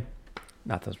 But again,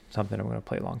 not something I'm going to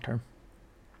play long term.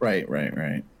 Right.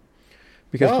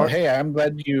 Because hey, I'm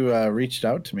glad you reached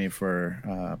out to me for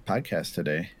podcast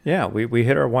today. Yeah, we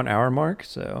hit our 1 hour mark,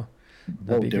 so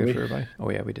that'd be good for everybody. Oh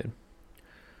yeah, we did.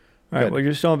 All right. Well,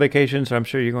 you're still on vacation, so I'm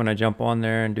sure you're going to jump on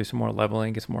there and do some more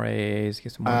leveling, get some more AAs,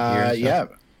 get some more gear. Yeah.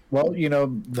 Well,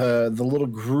 the little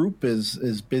group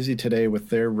is busy today with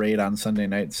their raid on Sunday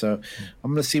night, so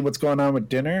I'm going to see what's going on with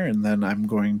dinner, and then I'm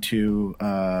going to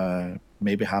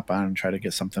maybe hop on and try to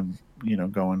get something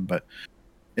going. But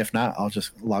if not, I'll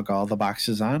just log all the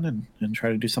boxes on and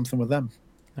try to do something with them.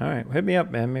 All right. Well, hit me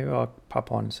up, man. Maybe I'll pop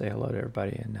on and say hello to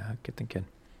everybody and get thinking.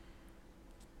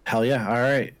 Hell yeah. All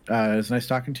right. It was nice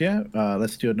talking to you.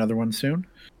 Let's do another one soon.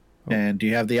 Oh. And do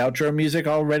you have the outro music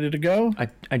all ready to go?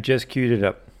 I just queued it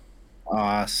up.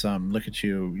 Awesome. Look at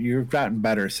you. You've gotten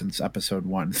better since episode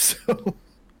 1. So.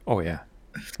 Oh, yeah.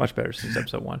 Much better since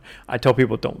episode 1. I tell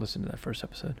people don't listen to that first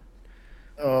episode.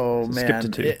 Oh, so man.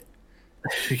 Skip to 2.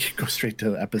 You can go straight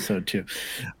to episode 2.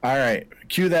 All right.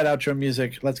 Cue that outro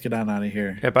music. Let's get on out of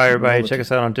here. Yeah, bye, everybody. Check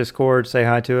us out on Discord. Say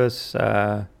hi to us.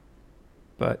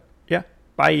 But, yeah.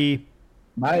 Bye.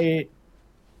 Bye.